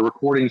 to the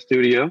recording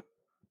studio,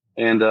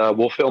 and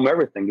we'll film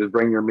everything. Just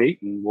bring your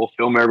meat, and we'll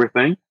film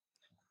everything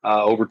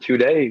over 2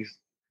 days.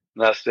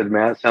 And I said,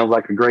 man, it sounds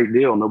like a great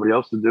deal. Nobody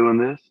else is doing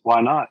this.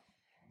 Why not?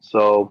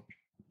 So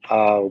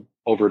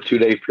over a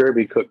 2-day period,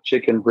 we cooked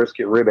chicken,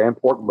 brisket, rib, and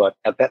pork butt.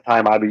 At that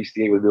time,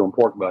 IBCA was doing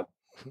pork butt.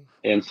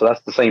 And so that's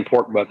the same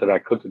pork butt that I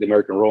cooked at the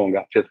American Royal and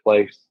got 5th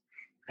place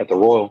at the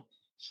Royal.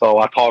 So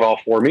I taught all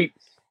 4 meats.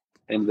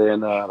 And then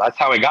that's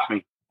how it got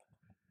me.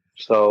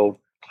 So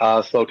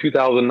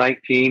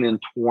 2019 and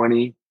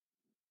 20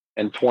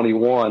 and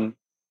 21,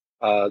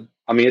 I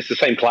mean, it's the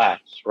same class,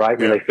 right?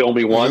 When they filmed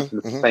me once, and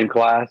it's the same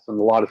class, and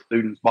a lot of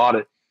students bought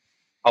it.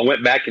 I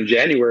went back in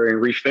January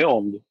and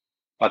refilmed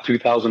my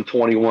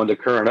 2021 to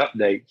current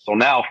update. So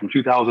now from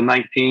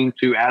 2019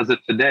 to as of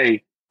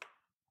today,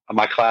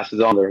 my class is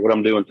on there, what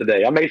I'm doing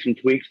today. I made some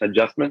tweaks and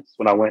adjustments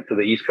when I went to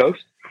the East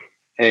Coast,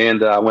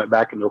 and I went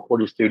back in the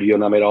recording studio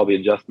and I made all the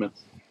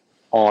adjustments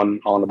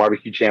on the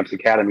Barbecue Champs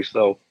Academy.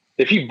 So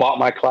if you bought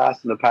my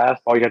class in the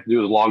past, all you have to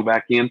do is log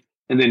back in,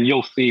 and then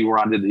you'll see where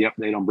I did the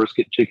update on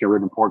brisket, chicken,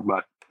 rib, and pork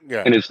butt.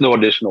 Yeah. And it's no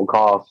additional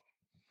cost.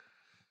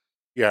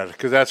 Yeah,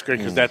 because that's great,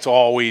 because that's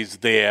always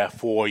there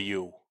for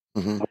you.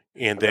 Mm-hmm.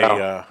 And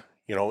they,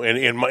 you know,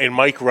 and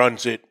Mike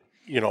runs it,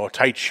 you know, a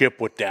tight ship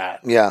with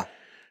that. Yeah.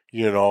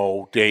 You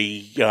know,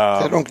 they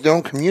their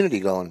own community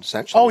going,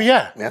 essentially. Oh,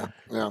 yeah. Yeah.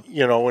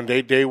 You know, and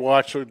they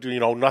watch, you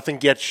know, nothing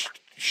gets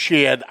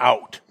shared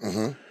out.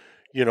 Mm-hmm.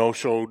 You know,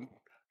 so,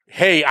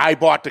 hey, I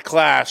bought the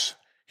class.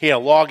 Here,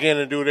 log in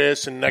and do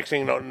this, and next thing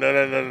you know, no.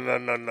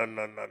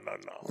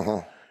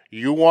 Uh-huh.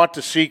 You want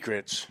the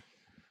secrets,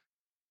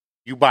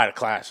 you buy the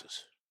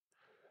classes.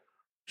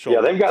 So yeah,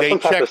 they've got some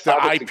type of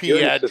the IP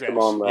address.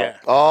 On that. Yeah.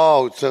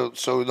 Oh,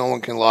 so no one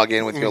can log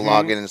in with your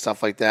login and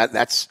stuff like that.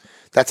 That's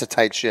a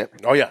tight ship.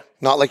 Oh yeah,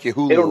 not like your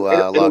Hulu it'll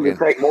login.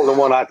 Take more than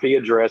one IP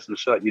address and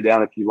shut you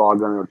down if you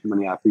log on with too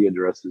many IP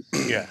addresses.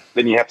 Yeah.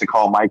 Then you have to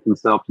call Mike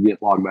himself to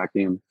get logged back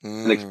in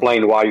and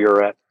explain why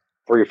you're at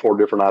 3 or 4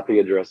 different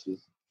IP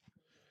addresses.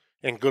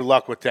 And good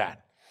luck with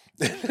that.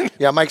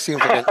 Yeah, Mike seems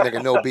like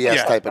a no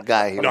BS type of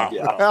guy.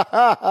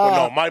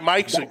 No,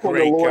 Mike's a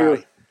great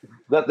guy.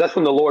 That's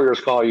when the lawyers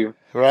call you.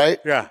 Right?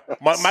 Yeah.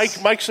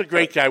 Mike's a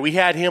great guy. We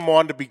had him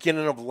on the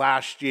beginning of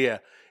last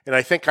year, and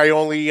I think I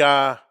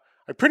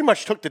pretty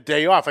much took the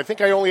day off. I think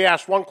I only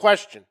asked one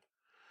question,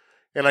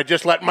 and I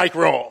just let Mike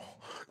roll.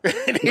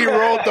 And he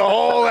rolled the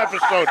whole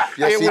episode.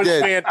 Yes, it was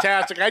did.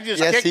 Fantastic. I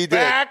just kicked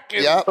back.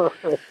 And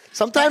yep.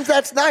 Sometimes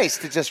that's nice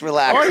to just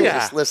relax and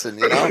just listen,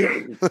 you know?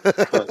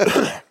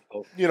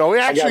 You know,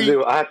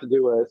 actually, I have to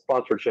do a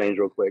sponsor change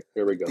real quick.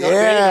 Here we go.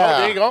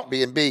 Yeah, there you go.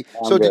 B&B.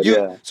 So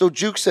So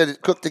Juke said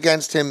it cooked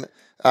against him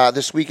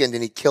this weekend,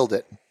 and he killed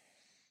it.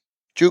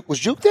 Was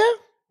Juke there?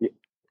 Yeah.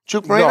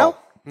 Juke Moreno?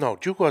 No,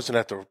 Juke wasn't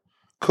at the.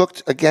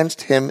 Cooked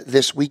against him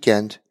this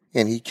weekend,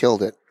 and he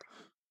killed it.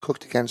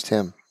 Cooked against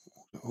him.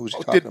 Who's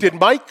he talking about? Did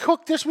Mike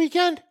cook this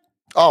weekend?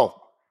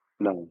 Oh.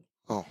 No.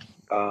 Oh.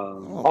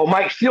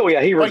 Mike Steele,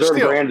 he reserve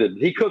branded.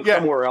 He cooked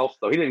somewhere else,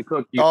 though. He didn't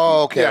cook Houston.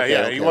 Oh, okay.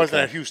 Okay, he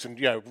wasn't at Houston.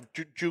 Yeah,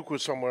 Juke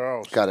was somewhere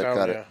else. Got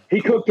it. He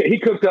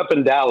cooked up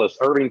in Dallas,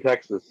 Irving,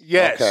 Texas.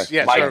 Yes,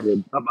 yes. Mike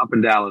did, up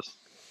in Dallas.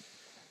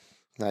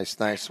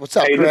 Nice. What's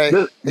up, Gray?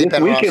 This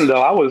weekend,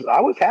 though, I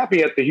was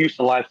happy at the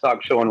Houston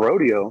Livestock Show and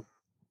Rodeo.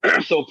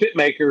 So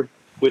Pitmaker,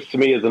 which to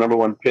me is the number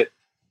one pit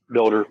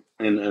builder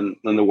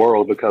in the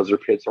world because their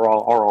pits are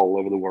all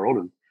over the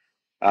world,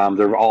 and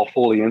they're all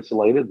fully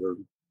insulated. They're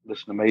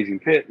just an amazing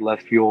pit,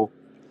 less fuel.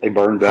 They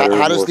burn better.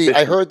 How does more I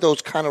efficient. heard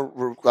those kind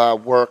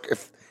of work.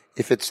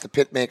 If it's the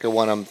pit maker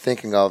one I'm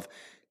thinking of,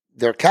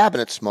 they're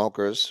cabinet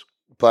smokers,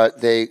 but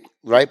they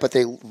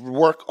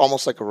work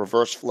almost like a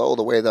reverse flow,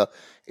 the way the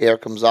air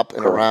comes up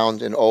and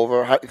around and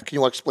over. Can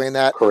you explain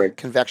that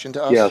convection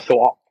to us? Yeah.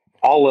 So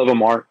all of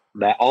them aren't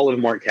that. All of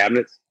them aren't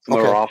cabinets. Some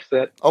are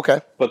offset. Okay.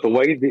 But the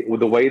way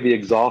the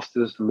exhaust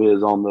system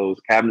is on those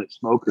cabinet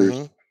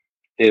smokers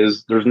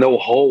is there's no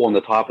hole on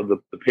the top of the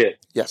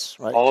pit. Yes.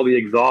 Right. All the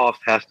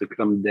exhaust has to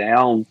come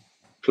down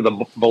to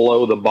the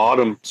below the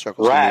bottom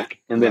rack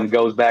and then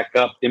goes back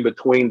up in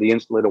between the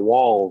insulated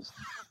walls,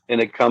 and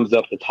it comes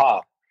up the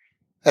top.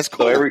 That's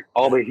cool. So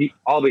all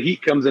the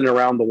heat comes in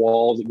around the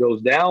walls. It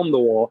goes down the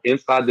wall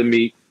inside the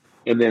meat,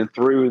 and then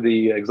through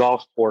the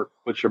exhaust port,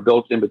 which are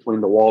built in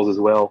between the walls as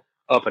well,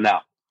 up and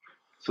out.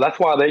 So that's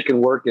why they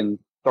can work in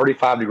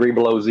 35 degree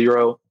below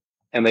zero,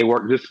 and they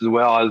work just as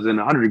well as in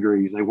 100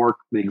 degrees. They work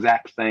the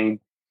exact same,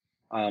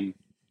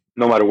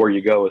 no matter where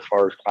you go as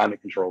far as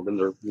climate control. Then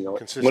they're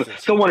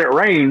when it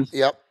rains,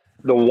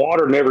 the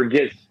water never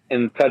gets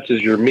and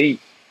touches your meat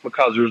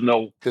because there's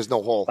no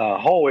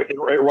hole.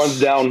 It runs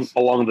down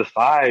along the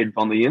sides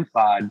on the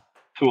inside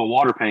to a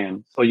water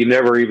pan, so you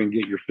never even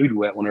get your food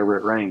wet whenever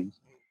it rains.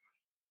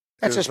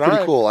 That's just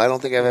pretty cool. I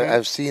don't think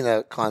I've seen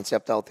a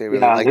concept out there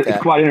really like that.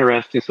 It's quite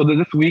interesting. So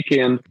this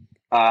weekend,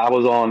 I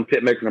was on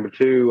pit maker number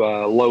 2,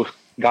 Los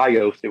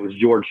Gallos. It was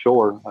George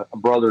Shore, a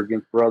brother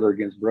against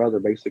brother,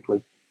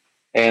 basically.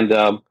 And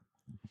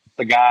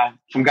some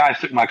guys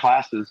took my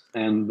classes,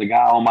 and the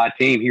guy on my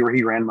team, he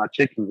ran my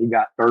chicken. He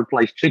got 3rd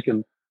place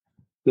chicken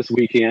this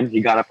weekend.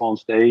 He got up on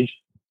stage.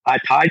 I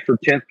tied for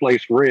 10th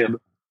place rib,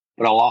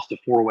 but I lost a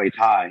 4-way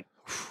tie.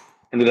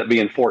 Ended up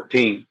being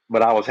 14,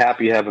 but I was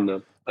happy having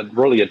a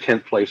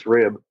 10th place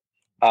rib.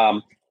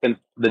 And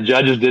the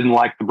judges didn't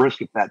like the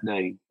brisket that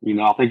day.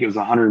 I think it was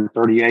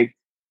 138.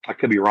 I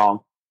could be wrong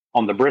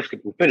on the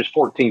brisket. We finished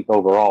 14th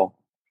overall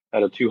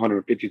out of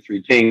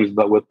 253 teams,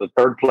 but with the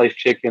 3rd place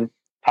chicken,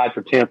 tied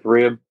for 10th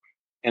rib,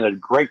 and a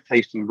great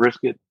tasting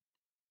brisket.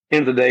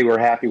 End of the day, we're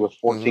happy with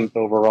 14th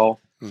overall.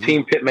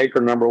 Team pit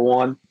maker number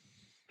 1,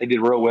 they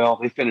did real well.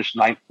 They finished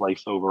 9th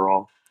place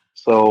overall.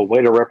 So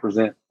way to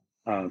represent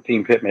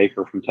Team pit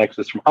maker from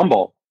Texas, from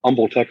Humboldt,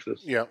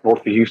 Texas, north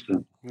of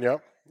Houston. Yeah.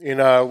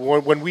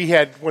 When we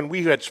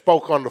had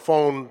spoke on the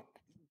phone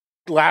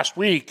last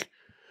week,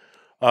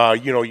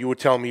 you were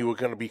telling me you were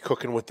going to be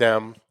cooking with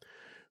them,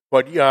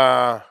 but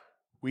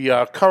we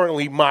are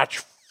currently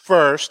March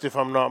 1st, if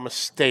I'm not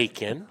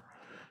mistaken.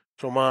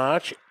 So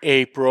March,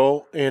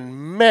 April,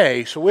 and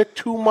May. So we're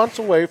 2 months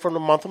away from the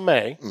month of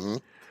May,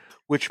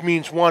 which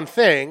means one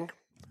thing: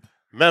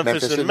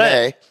 Memphis in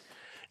May.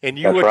 And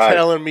you were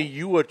telling me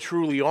you were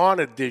truly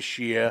honored this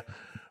year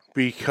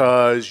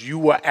because you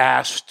were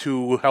asked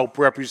to help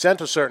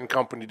represent a certain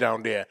company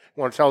down there.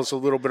 You want to tell us a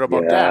little bit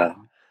about that?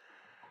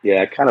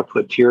 Yeah, it kind of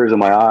put tears in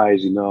my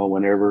eyes,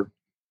 whenever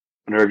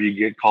you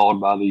get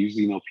called by these,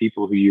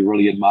 people who you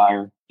really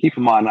admire. Keep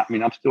in mind,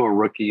 I'm still a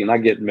rookie, and I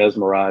get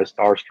mesmerized,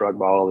 starstruck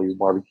by all these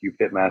barbecue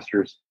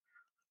pitmasters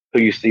who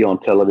you see on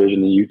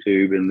television and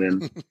YouTube. And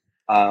then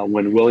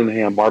when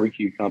Willingham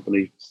Barbecue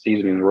Company,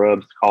 Seasoning and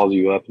Rubs, calls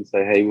you up and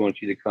say, hey, we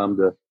want you to come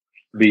to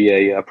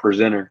be a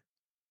presenter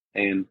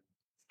and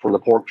for the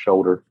pork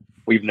shoulder.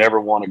 We've never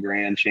won a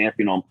grand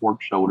champion on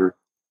pork shoulder.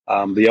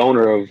 The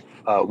owner of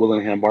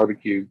Willingham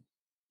Barbecue,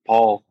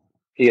 Paul,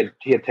 he had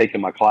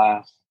taken my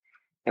class.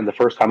 And the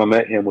first time I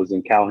met him was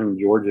in Calhoun,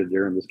 Georgia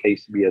during this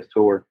KCBS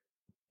tour.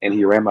 And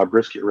he ran my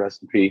brisket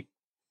recipe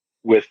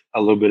with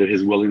a little bit of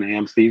his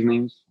Willingham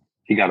seasonings.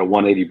 He got a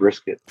 180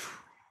 brisket,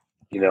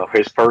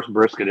 his first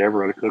brisket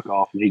ever at a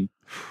cook-off. And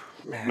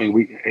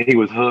he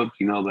was hooked,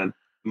 that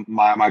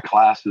my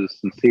class is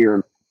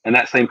sincere. And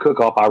that same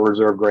cook-off, I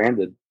reserve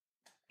granted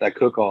that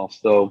cook-off.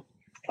 So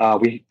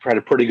we had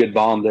a pretty good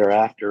bond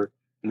thereafter.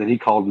 And then he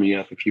called me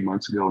up a few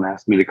months ago and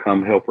asked me to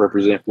come help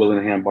represent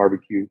Willingham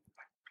Barbecue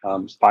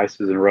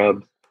Spices and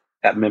Rubs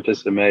at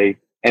Memphis in May,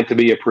 and to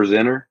be a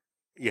presenter.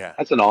 Yeah,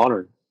 that's an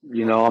honor.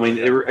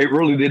 It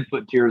really did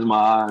put tears in my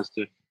eyes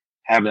to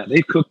have that.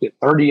 They cooked it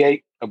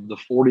 38 of the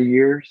 40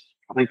 years.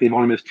 I think they've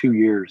only missed 2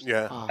 years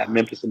at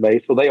Memphis in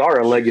May, so they are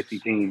a legacy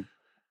team.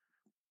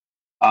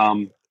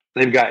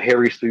 They've got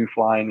Harry Sue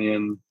flying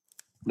in.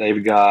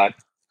 They've got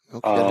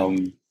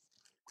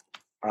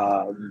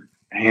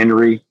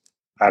Henry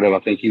out of, I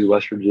think he's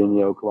West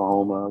Virginia,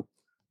 Oklahoma.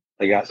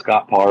 They got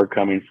Scott Parr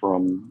coming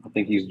from, I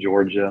think he's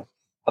Georgia.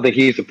 I think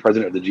he's the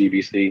president of the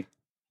GBC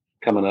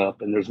coming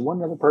up. And there's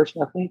one other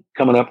person, I think,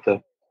 coming up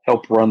to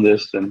help run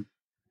this and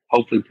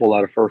hopefully pull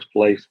out a first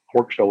place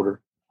pork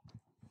shoulder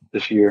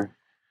this year.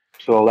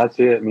 So that's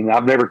it.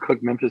 I've never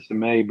cooked Memphis in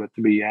May, but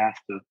to be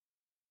asked to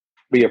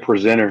be a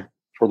presenter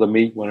for the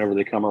meat whenever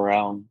they come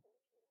around,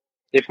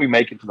 if we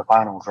make it to the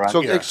finals, right?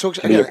 So again,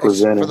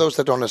 for those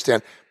that don't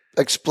understand,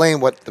 explain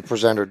what the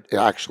presenter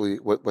actually,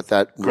 what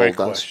that role Great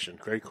does.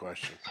 Great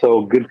question.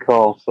 So good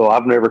call. So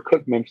I've never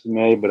cooked Memphis in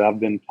May, but I've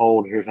been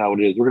told here's how it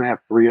is. We're gonna have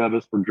 3 of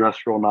us. We're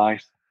dressed real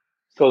nice.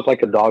 So it's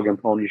like a dog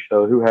and pony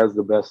show. Who has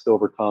the best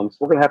silver tongue? So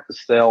we're gonna have to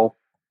sell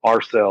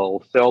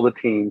ourselves, sell the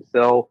team,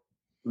 sell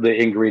the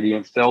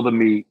ingredients, sell the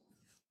meat,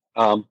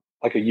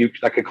 like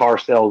a car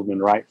salesman,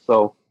 right?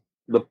 So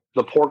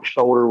the pork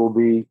shoulder will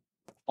be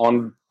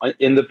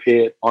in the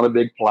pit on a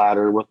big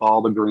platter with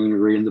all the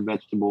greenery and the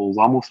vegetables,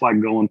 almost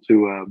like going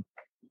to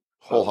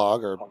Whole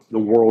hog or the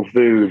world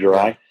food,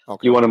 right? Yeah,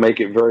 okay. You want to make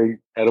it very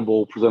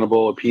edible,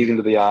 presentable, appeasing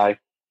to the eye,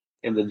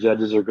 and the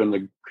judges are going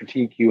to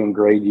critique you and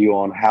grade you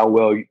on how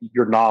well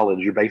your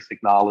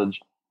basic knowledge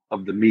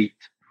of the meat,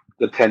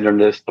 the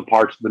tenderness, the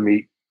parts of the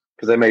meat,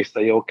 because they may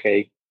say,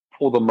 okay,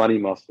 pull the money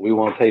muscle. We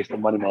want to taste the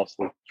money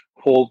muscle.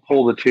 Pull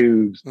the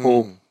tubes.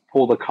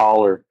 Pull the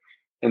collar.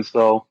 And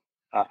so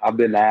I've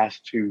been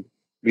asked to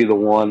be the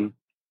one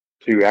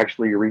to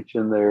actually reach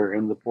in there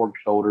in the pork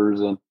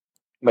shoulders and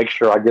make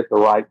sure I get the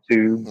right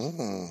tubes,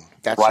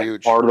 that's right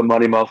huge. part of the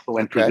money muscle,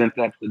 and present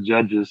that to the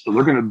judges. So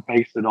they're going to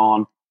base it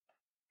on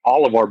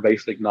all of our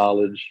basic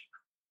knowledge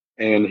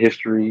and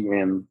history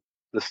and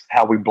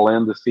how we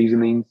blend the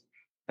seasonings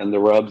and the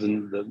rubs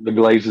and the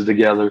glazes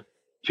together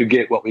to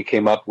get what we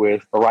came up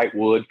with. The right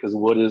wood, because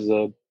wood is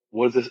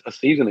a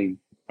seasoning,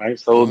 right?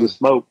 So the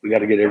smoke, we got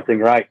to get everything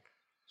right.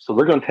 So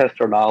they're going to test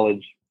our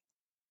knowledge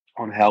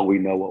on how we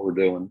know what we're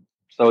doing.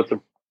 So it's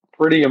a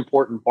pretty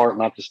important part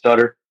not to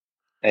stutter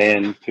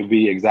and to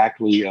be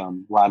exactly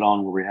right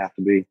on where we have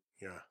to be.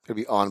 Yeah. To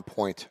be on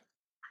point.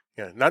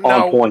 Yeah.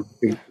 On point.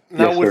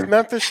 Now Yes, with sir.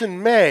 Memphis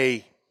in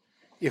May,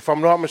 if I'm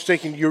not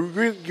mistaken,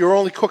 you're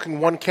only cooking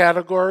one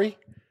category,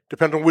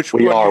 depending on which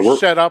one you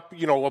set up.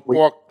 A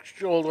pork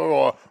shoulder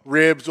or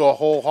ribs or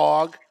whole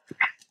hog.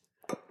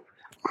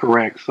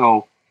 Correct.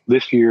 So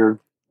this year,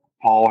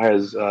 Paul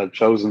has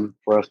chosen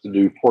for us to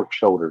do pork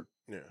shoulder.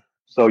 Yeah.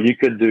 So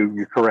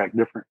you're correct,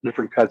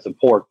 different cuts of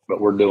pork, but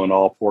we're doing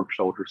all pork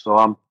shoulder.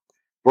 So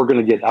we're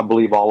going to get, I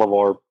believe, all of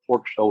our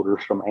pork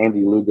shoulders from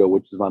Andy Lugo,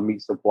 which is my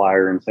meat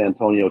supplier in San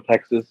Antonio,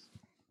 Texas.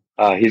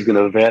 He's going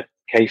to vet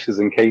cases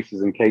and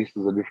cases and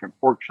cases of different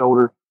pork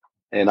shoulder,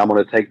 and I'm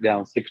going to take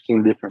down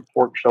 16 different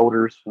pork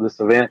shoulders for this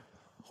event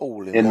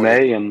in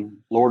May. And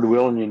Lord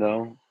willing,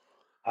 we're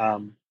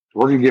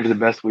going to give it the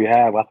best we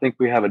have. I think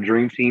we have a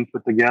dream team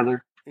put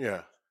together.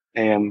 Yeah.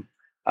 And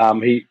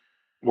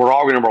we're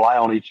all going to rely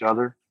on each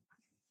other.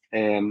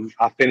 And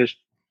I finished.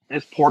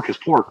 It's pork is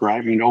pork,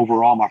 right? I mean,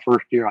 overall, my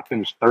first year, I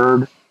finished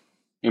 3rd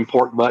in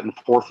pork butt and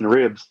 4th in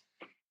ribs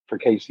for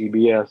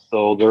KCBS.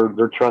 So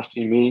they're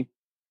trusting me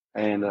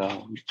and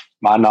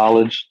my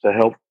knowledge to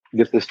help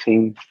get this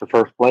team to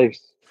first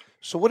place.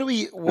 So I'm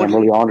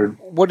really honored.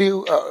 What do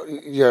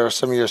you?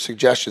 Some of your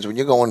suggestions when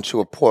you're going to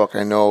a pork?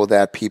 I know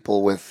that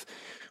people with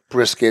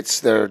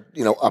briskets, they're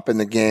up in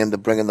the game. They're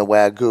bringing the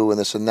Wagyu and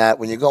this and that.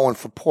 When you're going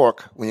for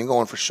pork, when you're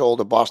going for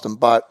shoulder, Boston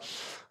butt,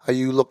 are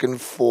you looking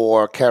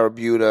for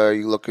Carabuta? Are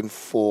you looking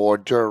for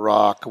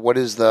Duroc? What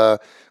is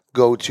the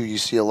go-to you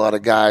see a lot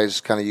of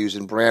guys kind of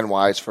using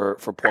brand-wise for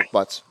pork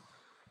butts?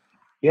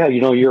 Yeah,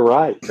 you're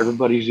right.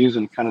 Everybody's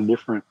using kind of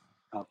different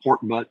pork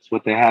butts,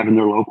 what they have in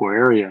their local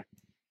area.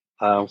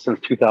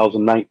 Since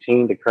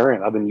 2019 to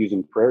current, I've been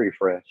using Prairie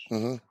Fresh.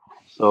 Mm-hmm.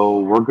 So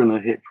we're going to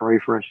hit Prairie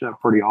Fresh up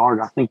pretty hard.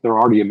 I think they're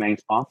already a main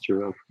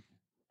sponsor of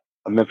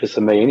Memphis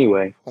in May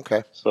anyway.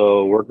 Okay.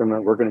 So we're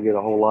gonna get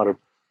a whole lot of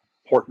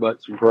pork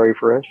butts from Prairie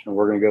Fresh, and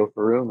we're going to go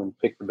through them and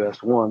pick the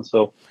best one.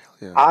 So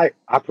I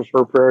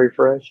prefer Prairie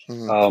Fresh.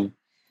 Mm-hmm.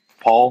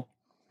 Paul,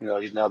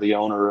 he's now the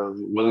owner of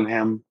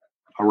Willingham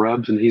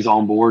Rubs, and he's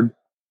on board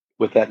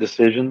with that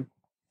decision.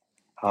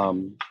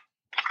 So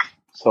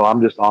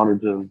I'm just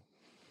honored to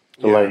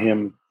let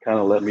him kind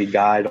of let me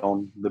guide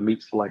on the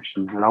meat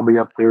selection. And I'll be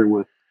up there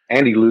with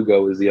Andy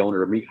Lugo, is the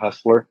owner of Meat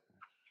Hustler,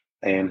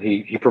 and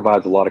he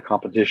provides a lot of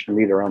competition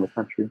meat around the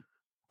country.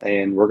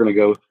 And we're going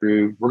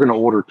to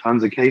order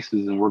tons of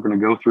cases, and we're going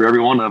to go through every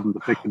one of them to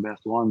pick the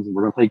best ones. And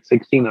we're going to take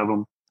 16 of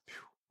them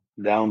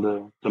down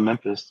to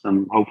Memphis,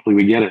 and hopefully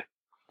we get it.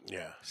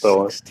 Yeah.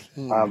 So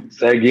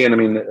say again, I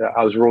mean,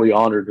 I was really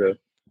honored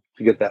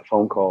to get that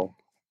phone call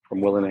from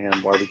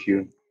Willingham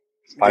Barbecue,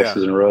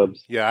 Spices and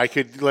Rubs. Yeah, I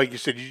could, like you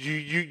said,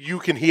 you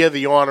can hear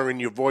the honor in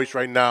your voice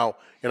right now,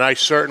 and I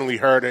certainly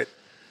heard it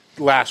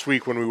last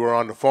week when we were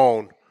on the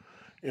phone,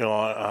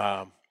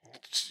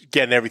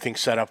 getting everything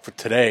set up for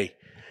today.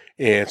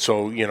 And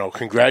so,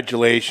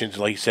 congratulations.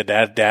 Like you said,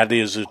 that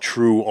is a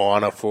true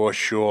honor for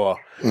sure.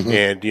 Mm-hmm.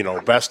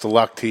 And, best of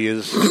luck to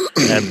you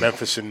at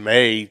Memphis in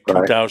May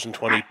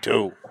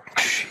 2022.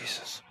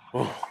 Jesus.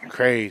 Oh,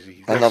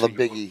 crazy. Another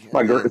biggie.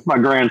 It's my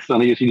grandson.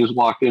 He just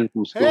walked in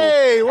from school.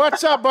 Hey,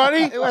 what's up,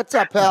 buddy? Hey, what's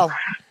up, pal?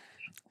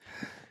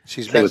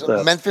 She's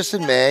Memphis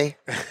in May,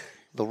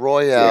 the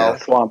Royale,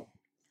 Swamp.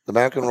 the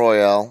American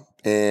Royale,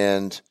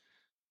 and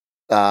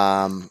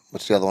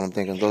what's the other one I'm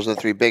thinking? Those are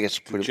the 3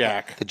 biggest. The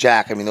Jack. The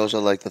Jack. I mean, those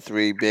are like the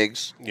 3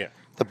 bigs. Yeah.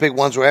 The big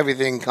ones where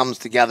everything comes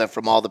together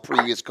from all the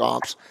previous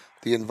comps,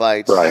 the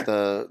invites,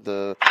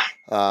 the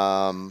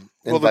Well,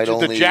 Invite the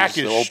only. Jack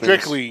is opens.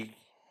 strictly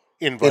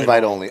invite,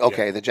 Invite only. Yeah.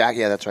 Okay, the Jack.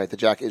 Yeah, that's right. The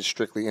Jack is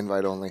strictly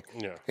invite only.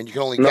 Yeah. And you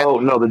can only get.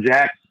 No, the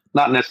Jack,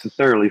 not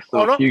necessarily.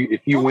 So Oh, no?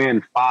 if you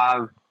win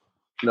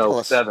Tell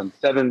us.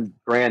 seven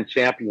grand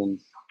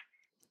champions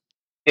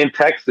in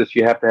Texas,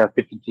 you have to have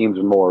 50 teams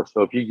or more.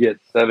 So if you get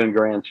 7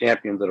 grand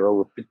champions that are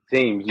over 50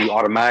 teams, you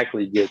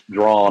automatically get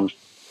drawn,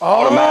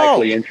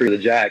 automatically entry the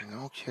Jack.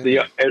 No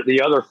kidding.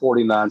 The other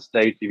 49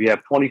 states, if you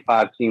have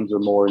 25 teams or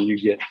more and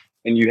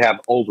you have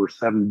over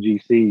 7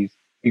 GCs,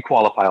 you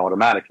qualify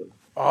automatically.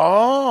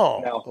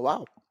 Oh. Now,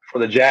 Wow. for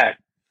the Jack.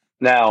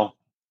 Now,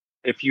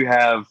 if you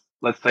have,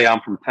 let's say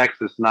I'm from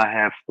Texas and I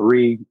have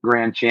 3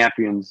 grand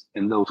champions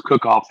and those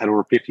cook-offs had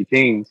over 50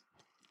 teams,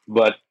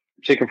 but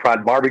Chicken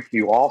Fried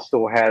Barbecue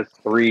also has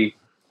 3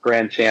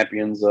 grand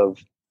champions of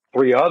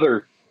 3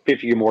 other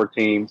 50 or more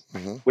teams.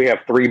 Mm-hmm. We have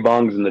 3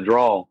 bungs in the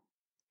draw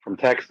from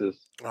Texas.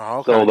 Oh,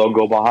 okay. So they'll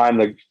go behind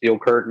the steel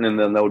curtain and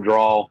then they'll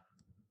draw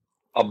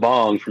a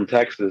bung from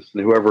Texas,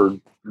 and whoever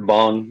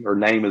bung or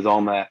name is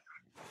on that,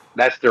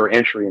 that's their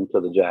entry into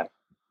the Jack.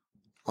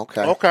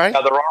 Okay. Okay.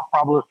 Now,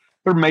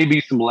 there may be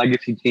some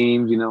legacy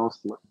teams,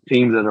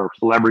 teams that are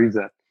celebrities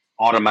that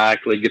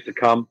automatically get to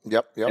come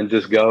Yep. and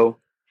just go,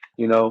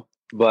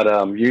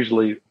 But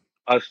usually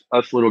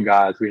us little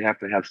guys, we have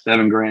to have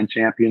 7 grand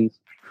champions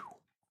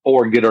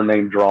or get our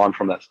name drawn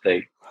from that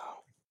state.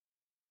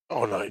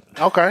 Oh, no.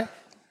 Okay.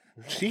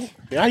 See,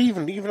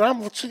 even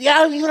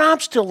I'm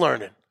still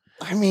learning.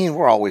 I mean,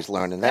 we're always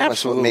learning. That's what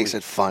Absolutely. makes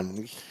it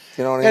fun.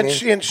 You know what I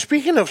mean? And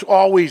speaking of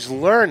always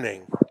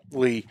learning,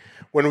 Lee,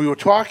 when we were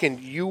talking,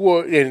 you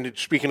were, and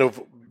speaking of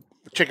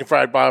Chicken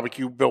Fried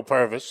Barbecue, Bill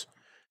Purvis,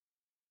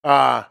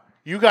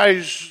 you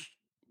guys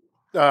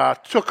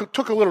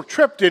took a little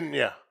trip, didn't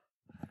you?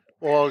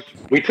 Or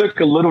We took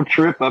a little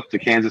trip up to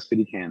Kansas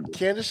City, Kansas.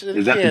 Kansas City,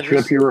 Is that Kansas. the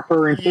trip you're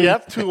referring to?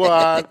 Yep,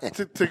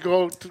 to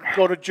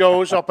go to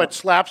Joe's up at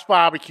Slaps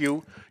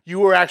Barbecue.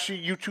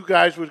 You two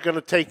guys were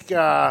going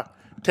to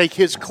take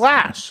his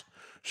class.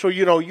 So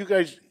you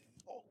guys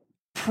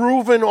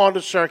proven on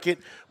the circuit,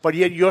 but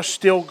yet you're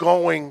still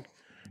going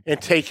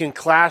and taking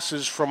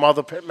classes from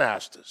other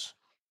pitmasters.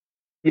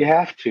 You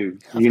have to.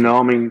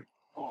 Phil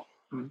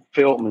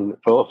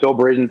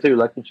Bridgen too,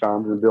 Lucky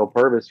Charms, and Bill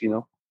Purvis,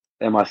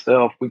 and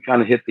myself, we kind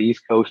of hit the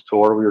East Coast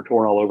tour. We were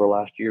touring all over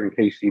last year in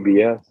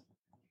KCBS.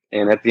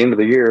 And at the end of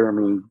the year,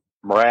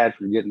 Brad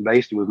from Getting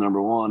Basted was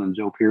number 1, and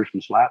Joe Pierce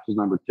from Slaps was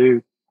number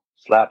 2.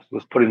 Slaps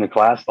was putting the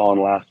class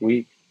on last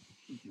week,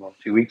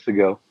 2 weeks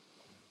ago.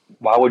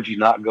 Why would you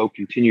not go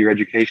continue your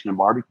education in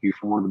barbecue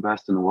from one of the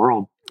best in the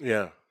world?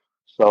 Yeah.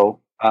 So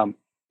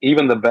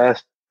even the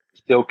best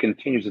still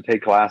continues to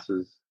take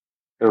classes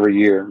every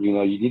year. You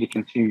need to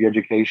continue your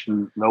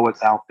education, know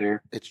what's out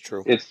there. It's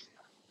true. It's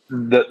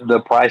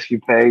the price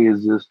you pay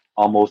is just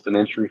almost an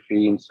entry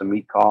fee and some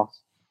meat costs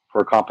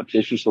for a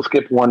competition. So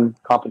skip one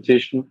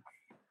competition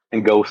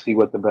and go see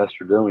what the best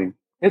are doing.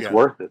 It's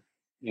worth it.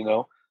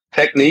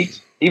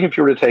 Techniques, even if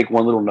you were to take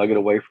one little nugget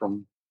away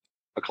from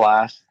a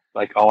class,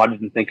 like, I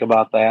didn't think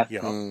about that,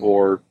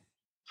 or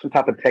some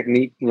type of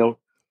technique,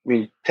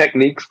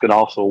 techniques can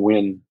also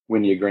win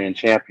you a grand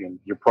champion.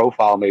 Your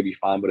profile may be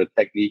fine, but a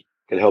technique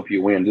could help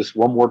you win. Just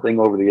one more thing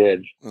over the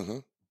edge. Mm-hmm.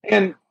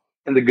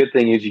 And the good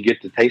thing is you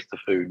get to taste the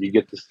food. You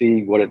get to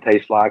see what it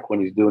tastes like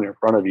when he's doing it in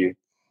front of you.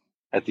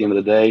 At the end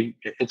of the day,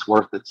 it's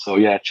worth it. So,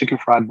 yeah, Chicken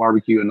Fried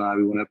Barbecue and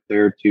we went up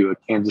there to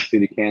Kansas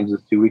City,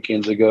 Kansas 2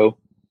 weekends ago,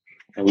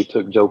 and we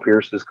took Joe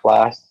Pierce's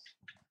class,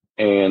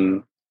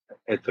 and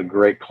it's a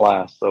great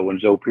class. So when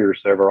Joe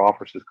Pierce ever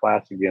offers his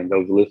class again,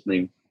 those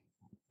listening,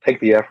 take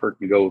the effort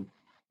and go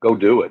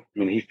do it.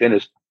 He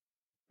finished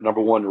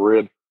number 1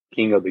 rib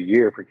king of the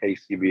year for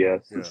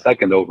KCBS and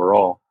 2nd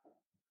overall.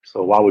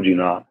 So why would you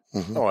not?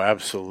 Mm-hmm. Oh,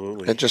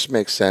 absolutely. It just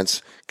makes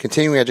sense.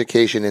 Continuing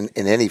education in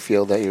any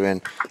field that you're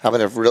in. I've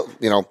been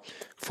a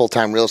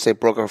full-time real estate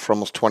broker for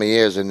almost 20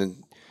 years,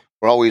 and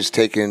we're always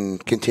taking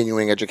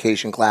continuing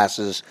education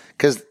classes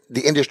because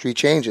the industry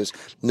changes.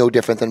 No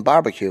different than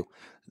barbecue.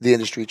 The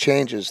industry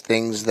changes.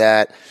 Things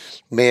that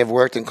may have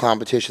worked in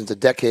competitions a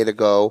decade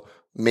ago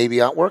maybe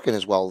aren't working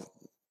as well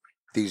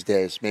these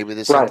days. Maybe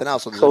there's something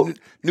else. So there's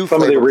new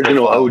some of the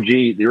original profile. OG,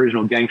 the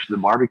original gangsters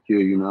of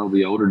barbecue,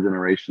 the older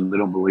generation, they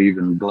don't believe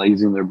in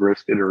glazing their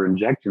brisket or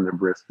injecting their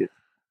brisket.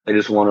 They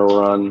just want to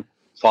run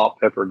salt,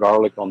 pepper,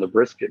 garlic on the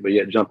brisket, but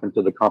yet jump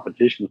into the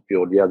competition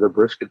field. Yeah, their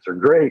briskets are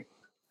great.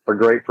 They're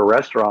great for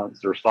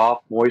restaurants. They're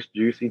soft, moist,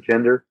 juicy,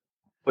 tender.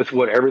 It's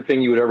what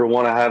everything you would ever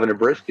want to have in a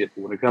brisket.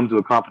 But when it comes to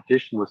a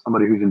competition with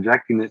somebody who's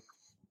injecting it,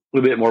 a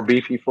little bit more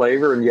beefy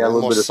flavor and a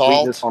little bit of salt.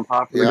 sweetness on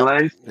top of the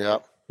glaze,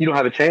 you don't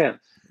have a chance.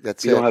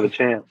 You don't have a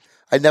chance.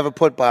 I never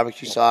put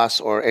barbecue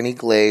sauce or any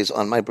glaze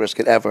on my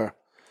brisket ever,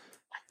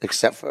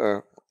 except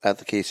for at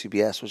the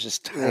KCBS. It was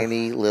just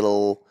tiny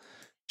little,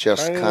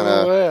 just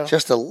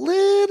a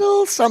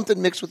little something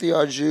mixed with the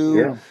au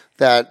jus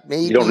that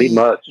maybe you don't need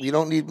much. You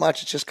don't need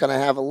much. It's just going to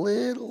have a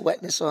little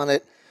wetness on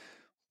it.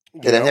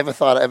 And I never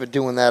thought of ever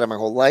doing that in my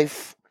whole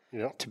life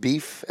to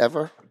beef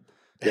ever.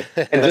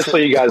 And just so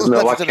you guys know,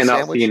 I Left in a cannot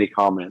sandwich. see any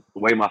comments. The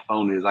way my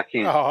phone is, I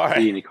can't all right.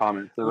 see any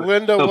comments. So,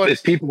 Linda, so what's-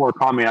 if people are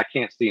commenting, I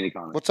can't see any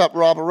comments. What's up,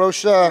 Rob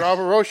Arosha?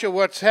 Robert Rocha,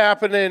 what's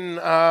happening?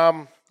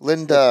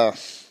 Linda.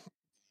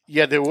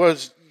 Yeah, there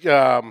was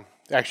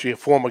actually a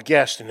former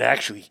guest, and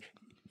actually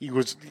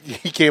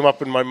he came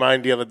up in my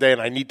mind the other day,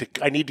 and I need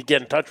to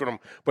get in touch with him.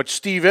 But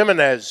Steve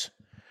Jimenez,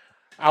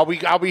 I'll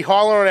be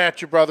hollering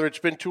at you, brother. It's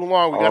been too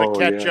long. We got to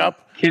catch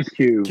up. Kids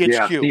Q. Kids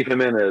yeah, Q. Steve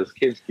Jimenez,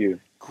 Kids Q.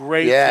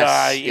 Great Yes,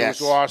 guy. yes.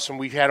 It was awesome.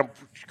 We've had him.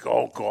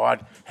 Oh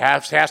God,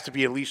 has to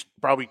be at least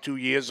probably 2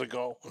 years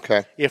ago,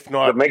 Okay. if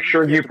not. But make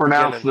sure at you the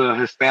pronounce beginning. the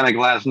Hispanic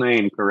last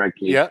name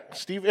correctly. Yeah,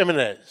 Steve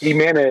Jimenez.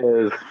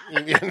 Jimenez.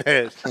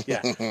 Jimenez.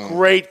 Yeah,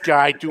 great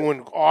guy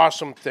doing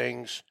awesome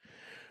things.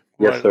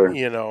 Yes, But, sir.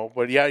 You know,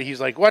 but yeah,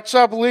 he's like, "What's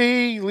up,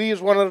 Lee?" Lee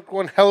is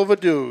one hell of a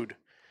dude.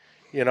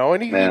 You know,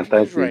 and Man,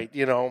 thank he's you. right.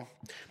 You know,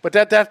 but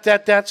that's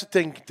the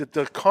thing.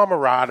 The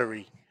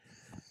camaraderie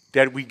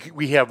that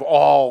we have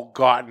all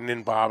gotten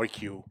in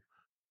barbecue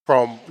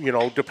from,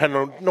 depending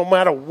on no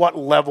matter what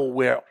level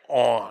we're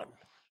on.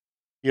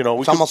 You know,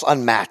 It's almost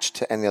unmatched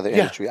to any other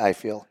industry, I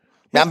feel.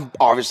 I'm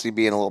obviously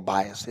being a little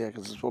biased here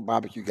because we're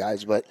barbecue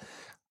guys, but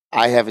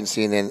I haven't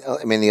seen in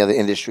many other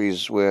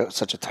industries where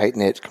such a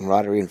tight-knit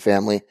camaraderie and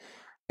family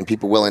and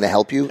people willing to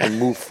help you and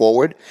move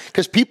forward.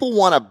 Because people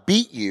want to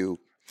beat you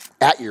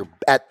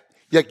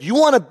you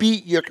want to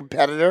beat your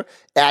competitor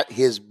at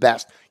his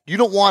best. You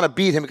don't want to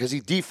beat him because he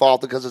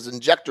defaulted because his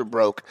injector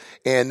broke,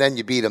 and then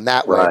you beat him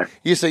that way. Right.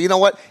 You say, you know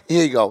what?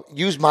 Here you go.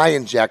 Use my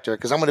injector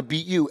because I'm going to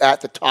beat you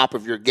at the top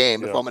of your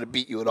game if I'm going to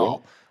beat you at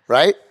all.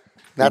 Right?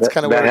 That's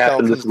kind of that what it all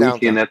happened comes this down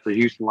weekend to. at the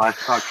Houston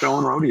Livestock Show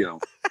and Rodeo.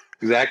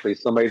 Exactly.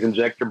 Somebody's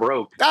injector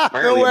broke. No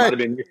Apparently,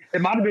 way.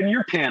 it might have been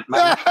your tent,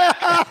 man.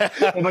 I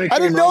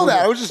didn't know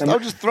that. I was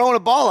just throwing a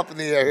ball up in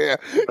the air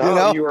here.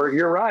 No,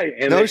 you're right.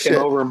 And No they shit.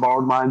 came over and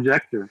borrowed my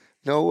injector.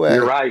 No way.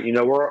 You're right.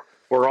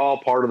 We're all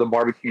part of the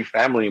barbecue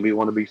family, and we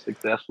want to be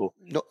successful.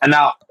 No. And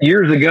now,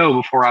 years ago,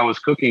 before I was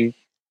cooking,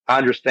 I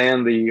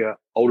understand the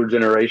older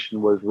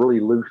generation was really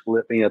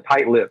loose-lipped,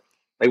 tight-lipped.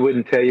 They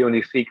wouldn't tell you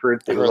any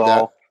secrets. It was heard that.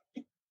 all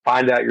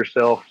find out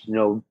yourself.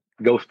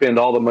 Go spend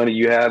all the money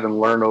you have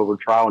and learn over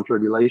trial and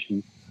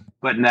tribulation.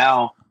 But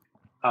now,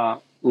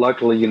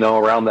 luckily,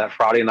 around that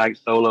Friday night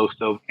solo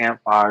stove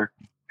campfire,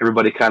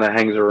 everybody kind of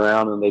hangs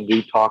around and they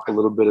do talk a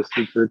little bit of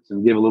secrets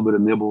and give a little bit of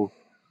nibble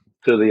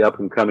to the up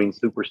and coming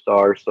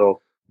superstars.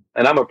 So,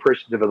 and I'm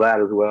appreciative of that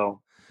as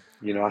well.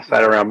 I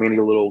sat around many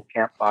little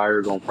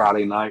campfires on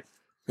Friday night.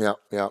 Yeah.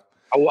 I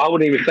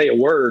wouldn't even say a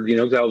word,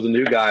 because I was a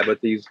new guy, but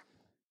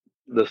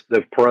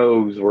the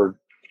pros were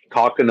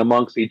talking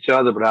amongst each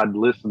other, but I'd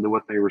listen to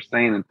what they were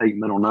saying and take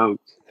mental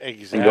notes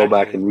exactly. and go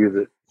back and use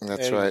it.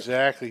 That's right.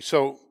 Exactly.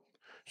 So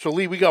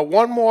Lee, we got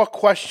one more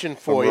question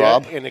for From you,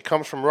 Rob? and it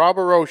comes from Rob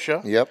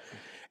Arosha. Yep.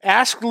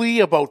 Ask Lee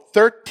about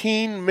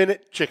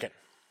 13-minute chicken.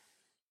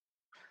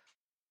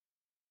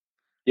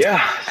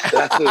 Yeah,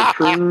 that's a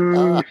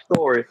true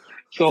story.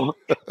 So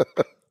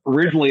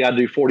originally I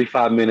do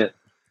 45-minute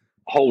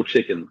whole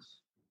chickens.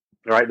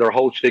 All right, they're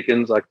whole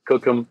chickens. I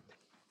cook them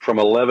from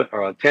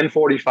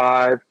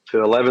 10:45 to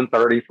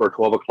 11:30 for a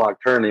 12 o'clock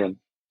turn-in.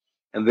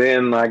 And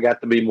then I got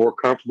to be more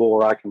comfortable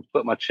where I can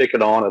put my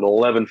chicken on at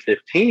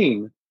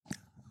 11:15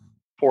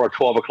 for a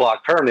 12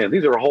 o'clock turn-in.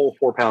 These are whole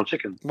 4-pound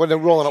chickens. When they're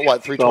rolling at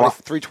what,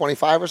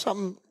 325 or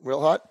something? Real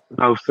hot?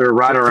 No, sir,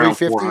 right around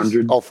 350s?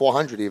 400. Oh,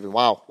 400 even.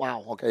 Wow.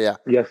 Okay, yeah.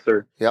 Yes,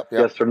 sir. Yep.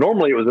 Yes, sir.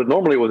 Normally it was at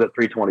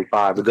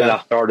 325, but then Okay.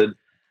 I started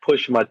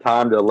pushing my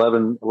time to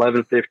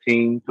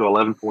 11:15 to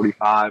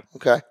 11:45.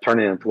 Okay. Turn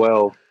in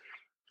 12.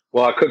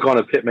 Well, I cook on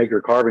a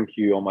Pitmaker carbon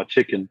cue on my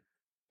chicken,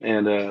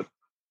 and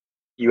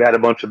you add a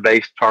bunch of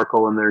base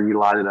charcoal in there and you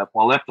light it up.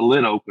 Well, I left the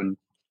lid open,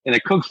 and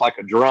it cooks like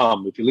a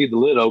drum. If you leave the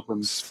lid open,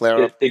 it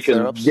can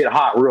flare-ups. get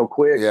hot real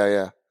quick.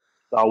 Yeah.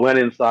 So I went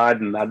inside,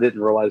 and I didn't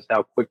realize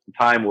how quick the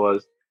time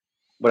was,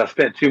 but I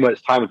spent too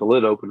much time with the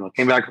lid open. When I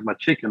came back with my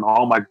chicken,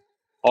 all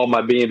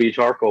my B&B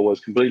charcoal was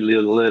completely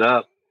lit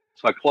up.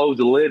 So I closed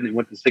the lid and it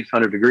went to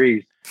 600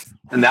 degrees.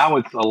 And now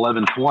it's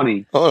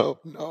 11:20. Oh,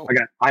 no.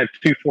 I have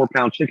 2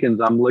 4-pound chickens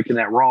I'm looking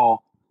at raw,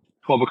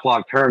 12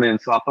 o'clock turn in.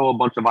 So I throw a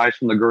bunch of ice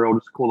on the grill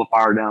just to cool the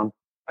fire down.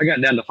 I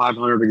got down to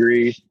 500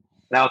 degrees.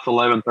 Now it's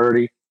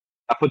 11:30.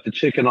 I put the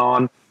chicken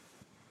on.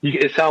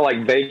 It sounded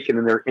like bacon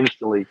in there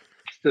instantly.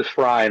 It's just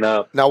frying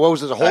up. Now, what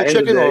was it, a whole End of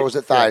chicken the or day- was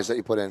it thighs that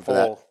you put in for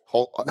that?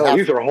 Whole. No, half-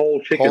 these are whole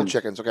chickens. whole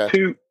chickens, okay.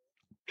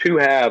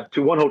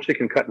 One whole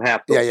chicken cut in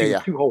half. So Yeah.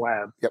 Two whole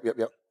halves.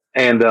 Yep.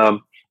 And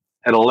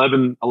at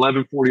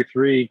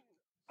 11:43,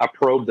 I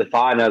probed the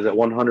thigh and I was at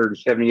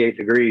 178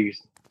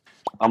 degrees.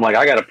 I'm like,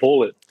 I got to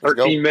pull it. Let's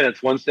go. 13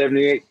 minutes,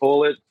 178,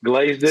 pull it,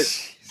 glazed it,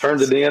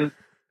 turned it in.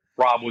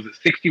 Rob, was it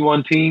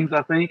 61 teams,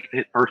 I think?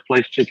 Hit first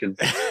place chicken.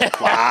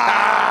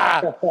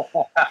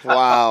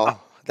 Wow.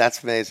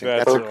 That's amazing.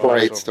 That's a That's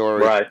great awesome.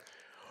 story. Right.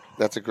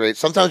 That's a great.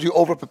 Sometimes you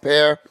over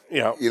prepare,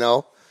 Yeah.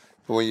 but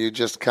when you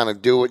just kind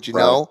of do what you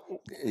know,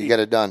 you get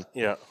it done.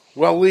 Yeah.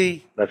 Well,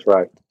 Lee, That's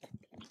right.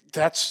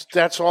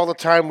 that's all the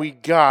time we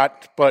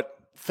got. But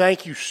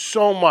thank you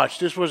so much.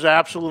 This was an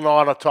absolute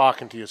honor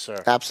talking to you,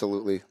 sir.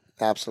 Absolutely.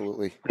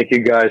 Absolutely. Thank you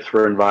guys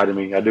for inviting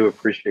me. I do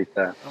appreciate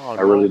that.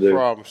 I really do.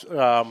 Problems.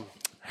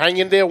 Hang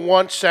in there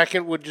 1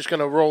 second. We're just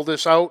going to roll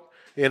this out,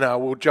 and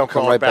we'll jump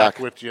on right back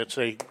back with you and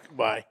say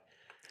bye.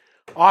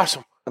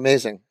 Awesome.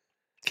 Amazing.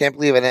 Can't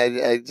believe it.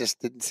 I just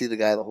didn't see the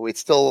guy the whole way.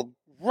 It's still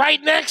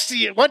right next to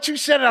you. Once you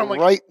said it, I'm like,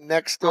 right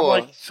next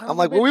door. I'm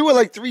like, well, we were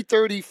like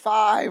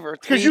 335 or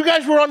because you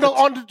guys were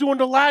on doing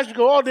the lives. You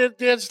go, oh,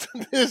 there's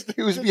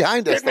he was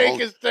behind us.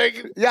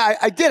 Yeah,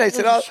 I did. I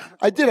said,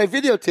 I did. I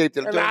videotaped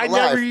it. And I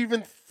never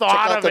even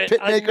thought of it.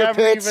 I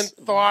never even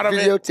thought of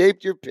it.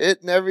 Videotaped your pit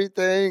and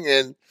everything,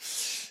 and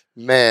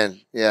man,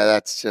 yeah,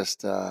 that's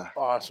just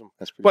awesome.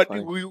 That's pretty but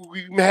funny.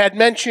 we had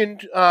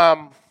mentioned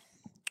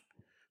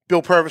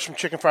Bill Purvis from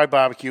Chicken Fried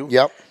Barbecue.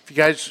 Yep. If you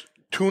guys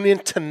tune in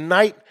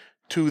tonight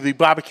to the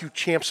Barbecue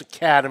Champs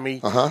Academy,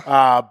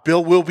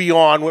 Bill will be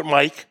on with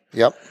Mike.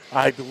 Yep.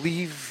 I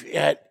believe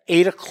at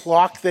 8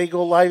 o'clock they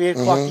go live, 8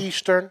 o'clock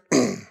Eastern.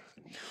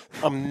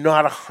 I'm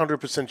not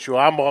 100% sure.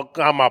 I'm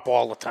up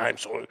all the time,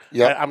 so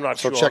I'm not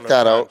sure. So check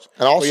that out.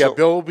 And also,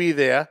 Bill will be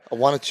there. I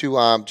wanted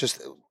to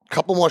just a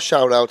couple more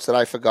shout outs that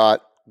I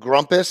forgot.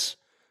 Grumpus,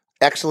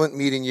 excellent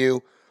meeting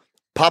you.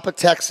 Papa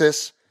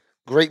Texas,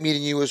 great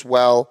meeting you as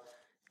well.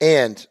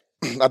 And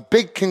a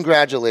big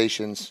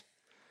congratulations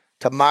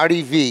to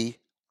Marty V,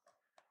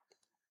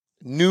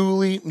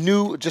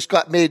 just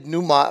got made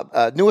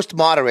newest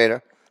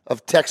moderator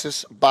of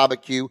Texas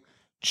Barbecue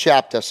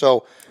Chapter.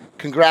 So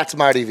congrats,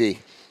 Marty V.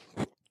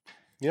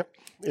 Yep.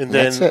 And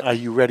then are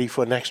you ready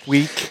for next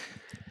week?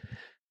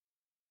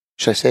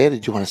 Should I say it or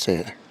did you want to say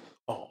it?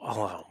 Oh,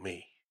 allow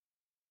me.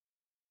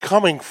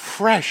 Coming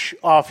fresh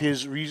off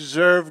his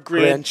reserve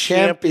Grand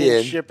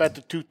Championship at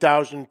the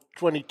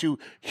 2022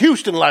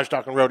 Houston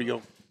Livestock and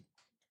Rodeo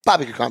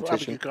Barbecue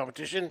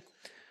competition.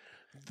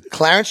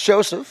 Clarence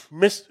Joseph.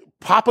 Miss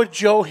Papa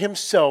Joe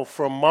himself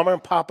from Mama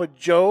and Papa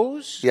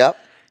Joe's. Yep.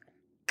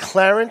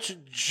 Clarence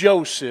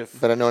Joseph.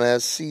 Better known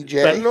as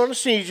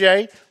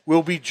CJ.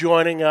 Will be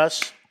joining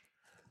us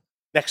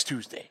next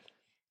Tuesday.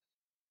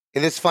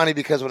 And it's funny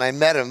because when I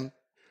met him,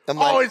 I'm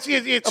like,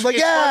 yeah,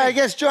 funny. I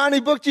guess Johnny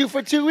booked you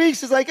for 2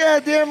 weeks. He's like, yeah,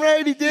 damn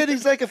right he did.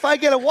 He's like, if I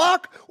get a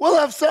walk, we'll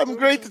have something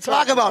great to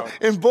talk about.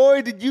 And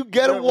boy, did you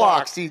get a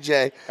walk,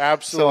 CJ.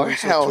 Absolutely.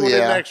 So tune in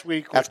next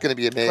week. That's going to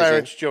be amazing.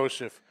 Clarence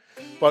Joseph.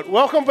 But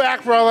welcome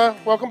back, brother.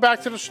 Welcome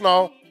back to the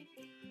snow.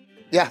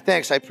 Yeah,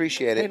 thanks. I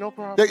appreciate it. Hey, no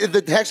problem.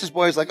 The Texas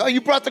boy is like, oh, you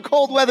brought the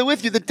cold weather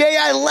with you. The day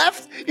I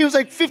left, it was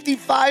like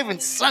 55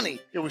 and sunny.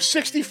 It was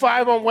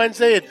 65 on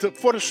Wednesday. The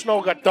foot of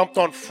snow got dumped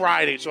on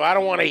Friday, so I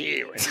don't want to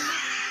hear it.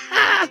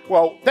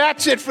 Well,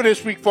 that's it for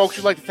this week, folks.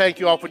 We'd like to thank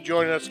you all for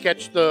joining us.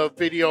 Catch the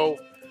video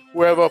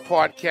wherever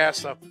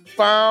podcasts are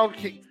found.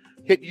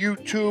 Hit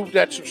YouTube,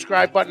 that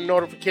subscribe button,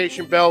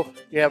 notification bell.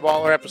 You have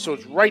all our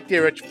episodes right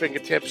there at your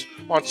fingertips.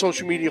 On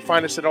social media,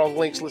 find us at all the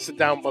links listed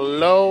down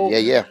below.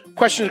 Yeah.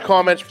 Questions or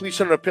comments, please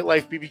send them to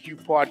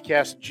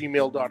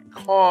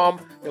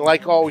pitlifebbqpodcast@gmail.com. And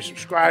like always,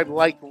 subscribe,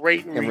 like,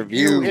 rate, and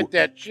review. Hit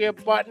that share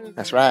button.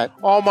 That's right.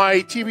 All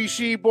my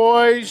TBC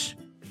boys,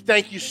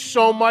 thank you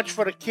so much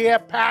for the care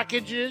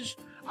packages.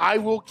 I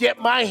will get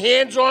my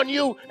hands on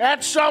you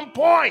at some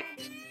point.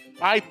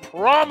 I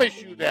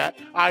promise you that.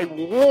 I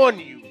warn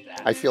you.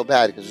 I feel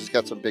bad because he's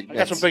got some big hands.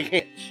 I got some big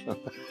hands.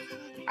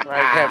 I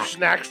have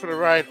snacks for the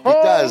ride home.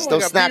 He does.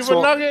 Those snacks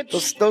beaver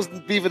nuggets. Those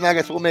beaver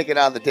nuggets will make it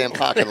out of the damn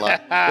parking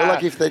lot. We're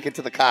lucky if they get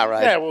to the car,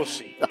 right? Yeah, we'll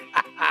see.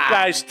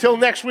 Guys, till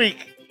next week,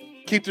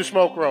 keep the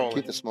smoke rolling.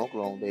 Keep the smoke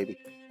rolling, baby.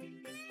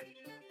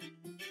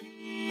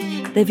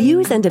 The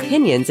views and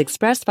opinions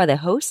expressed by the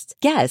hosts,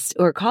 guests,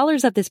 or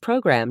callers of this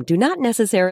program do not necessarily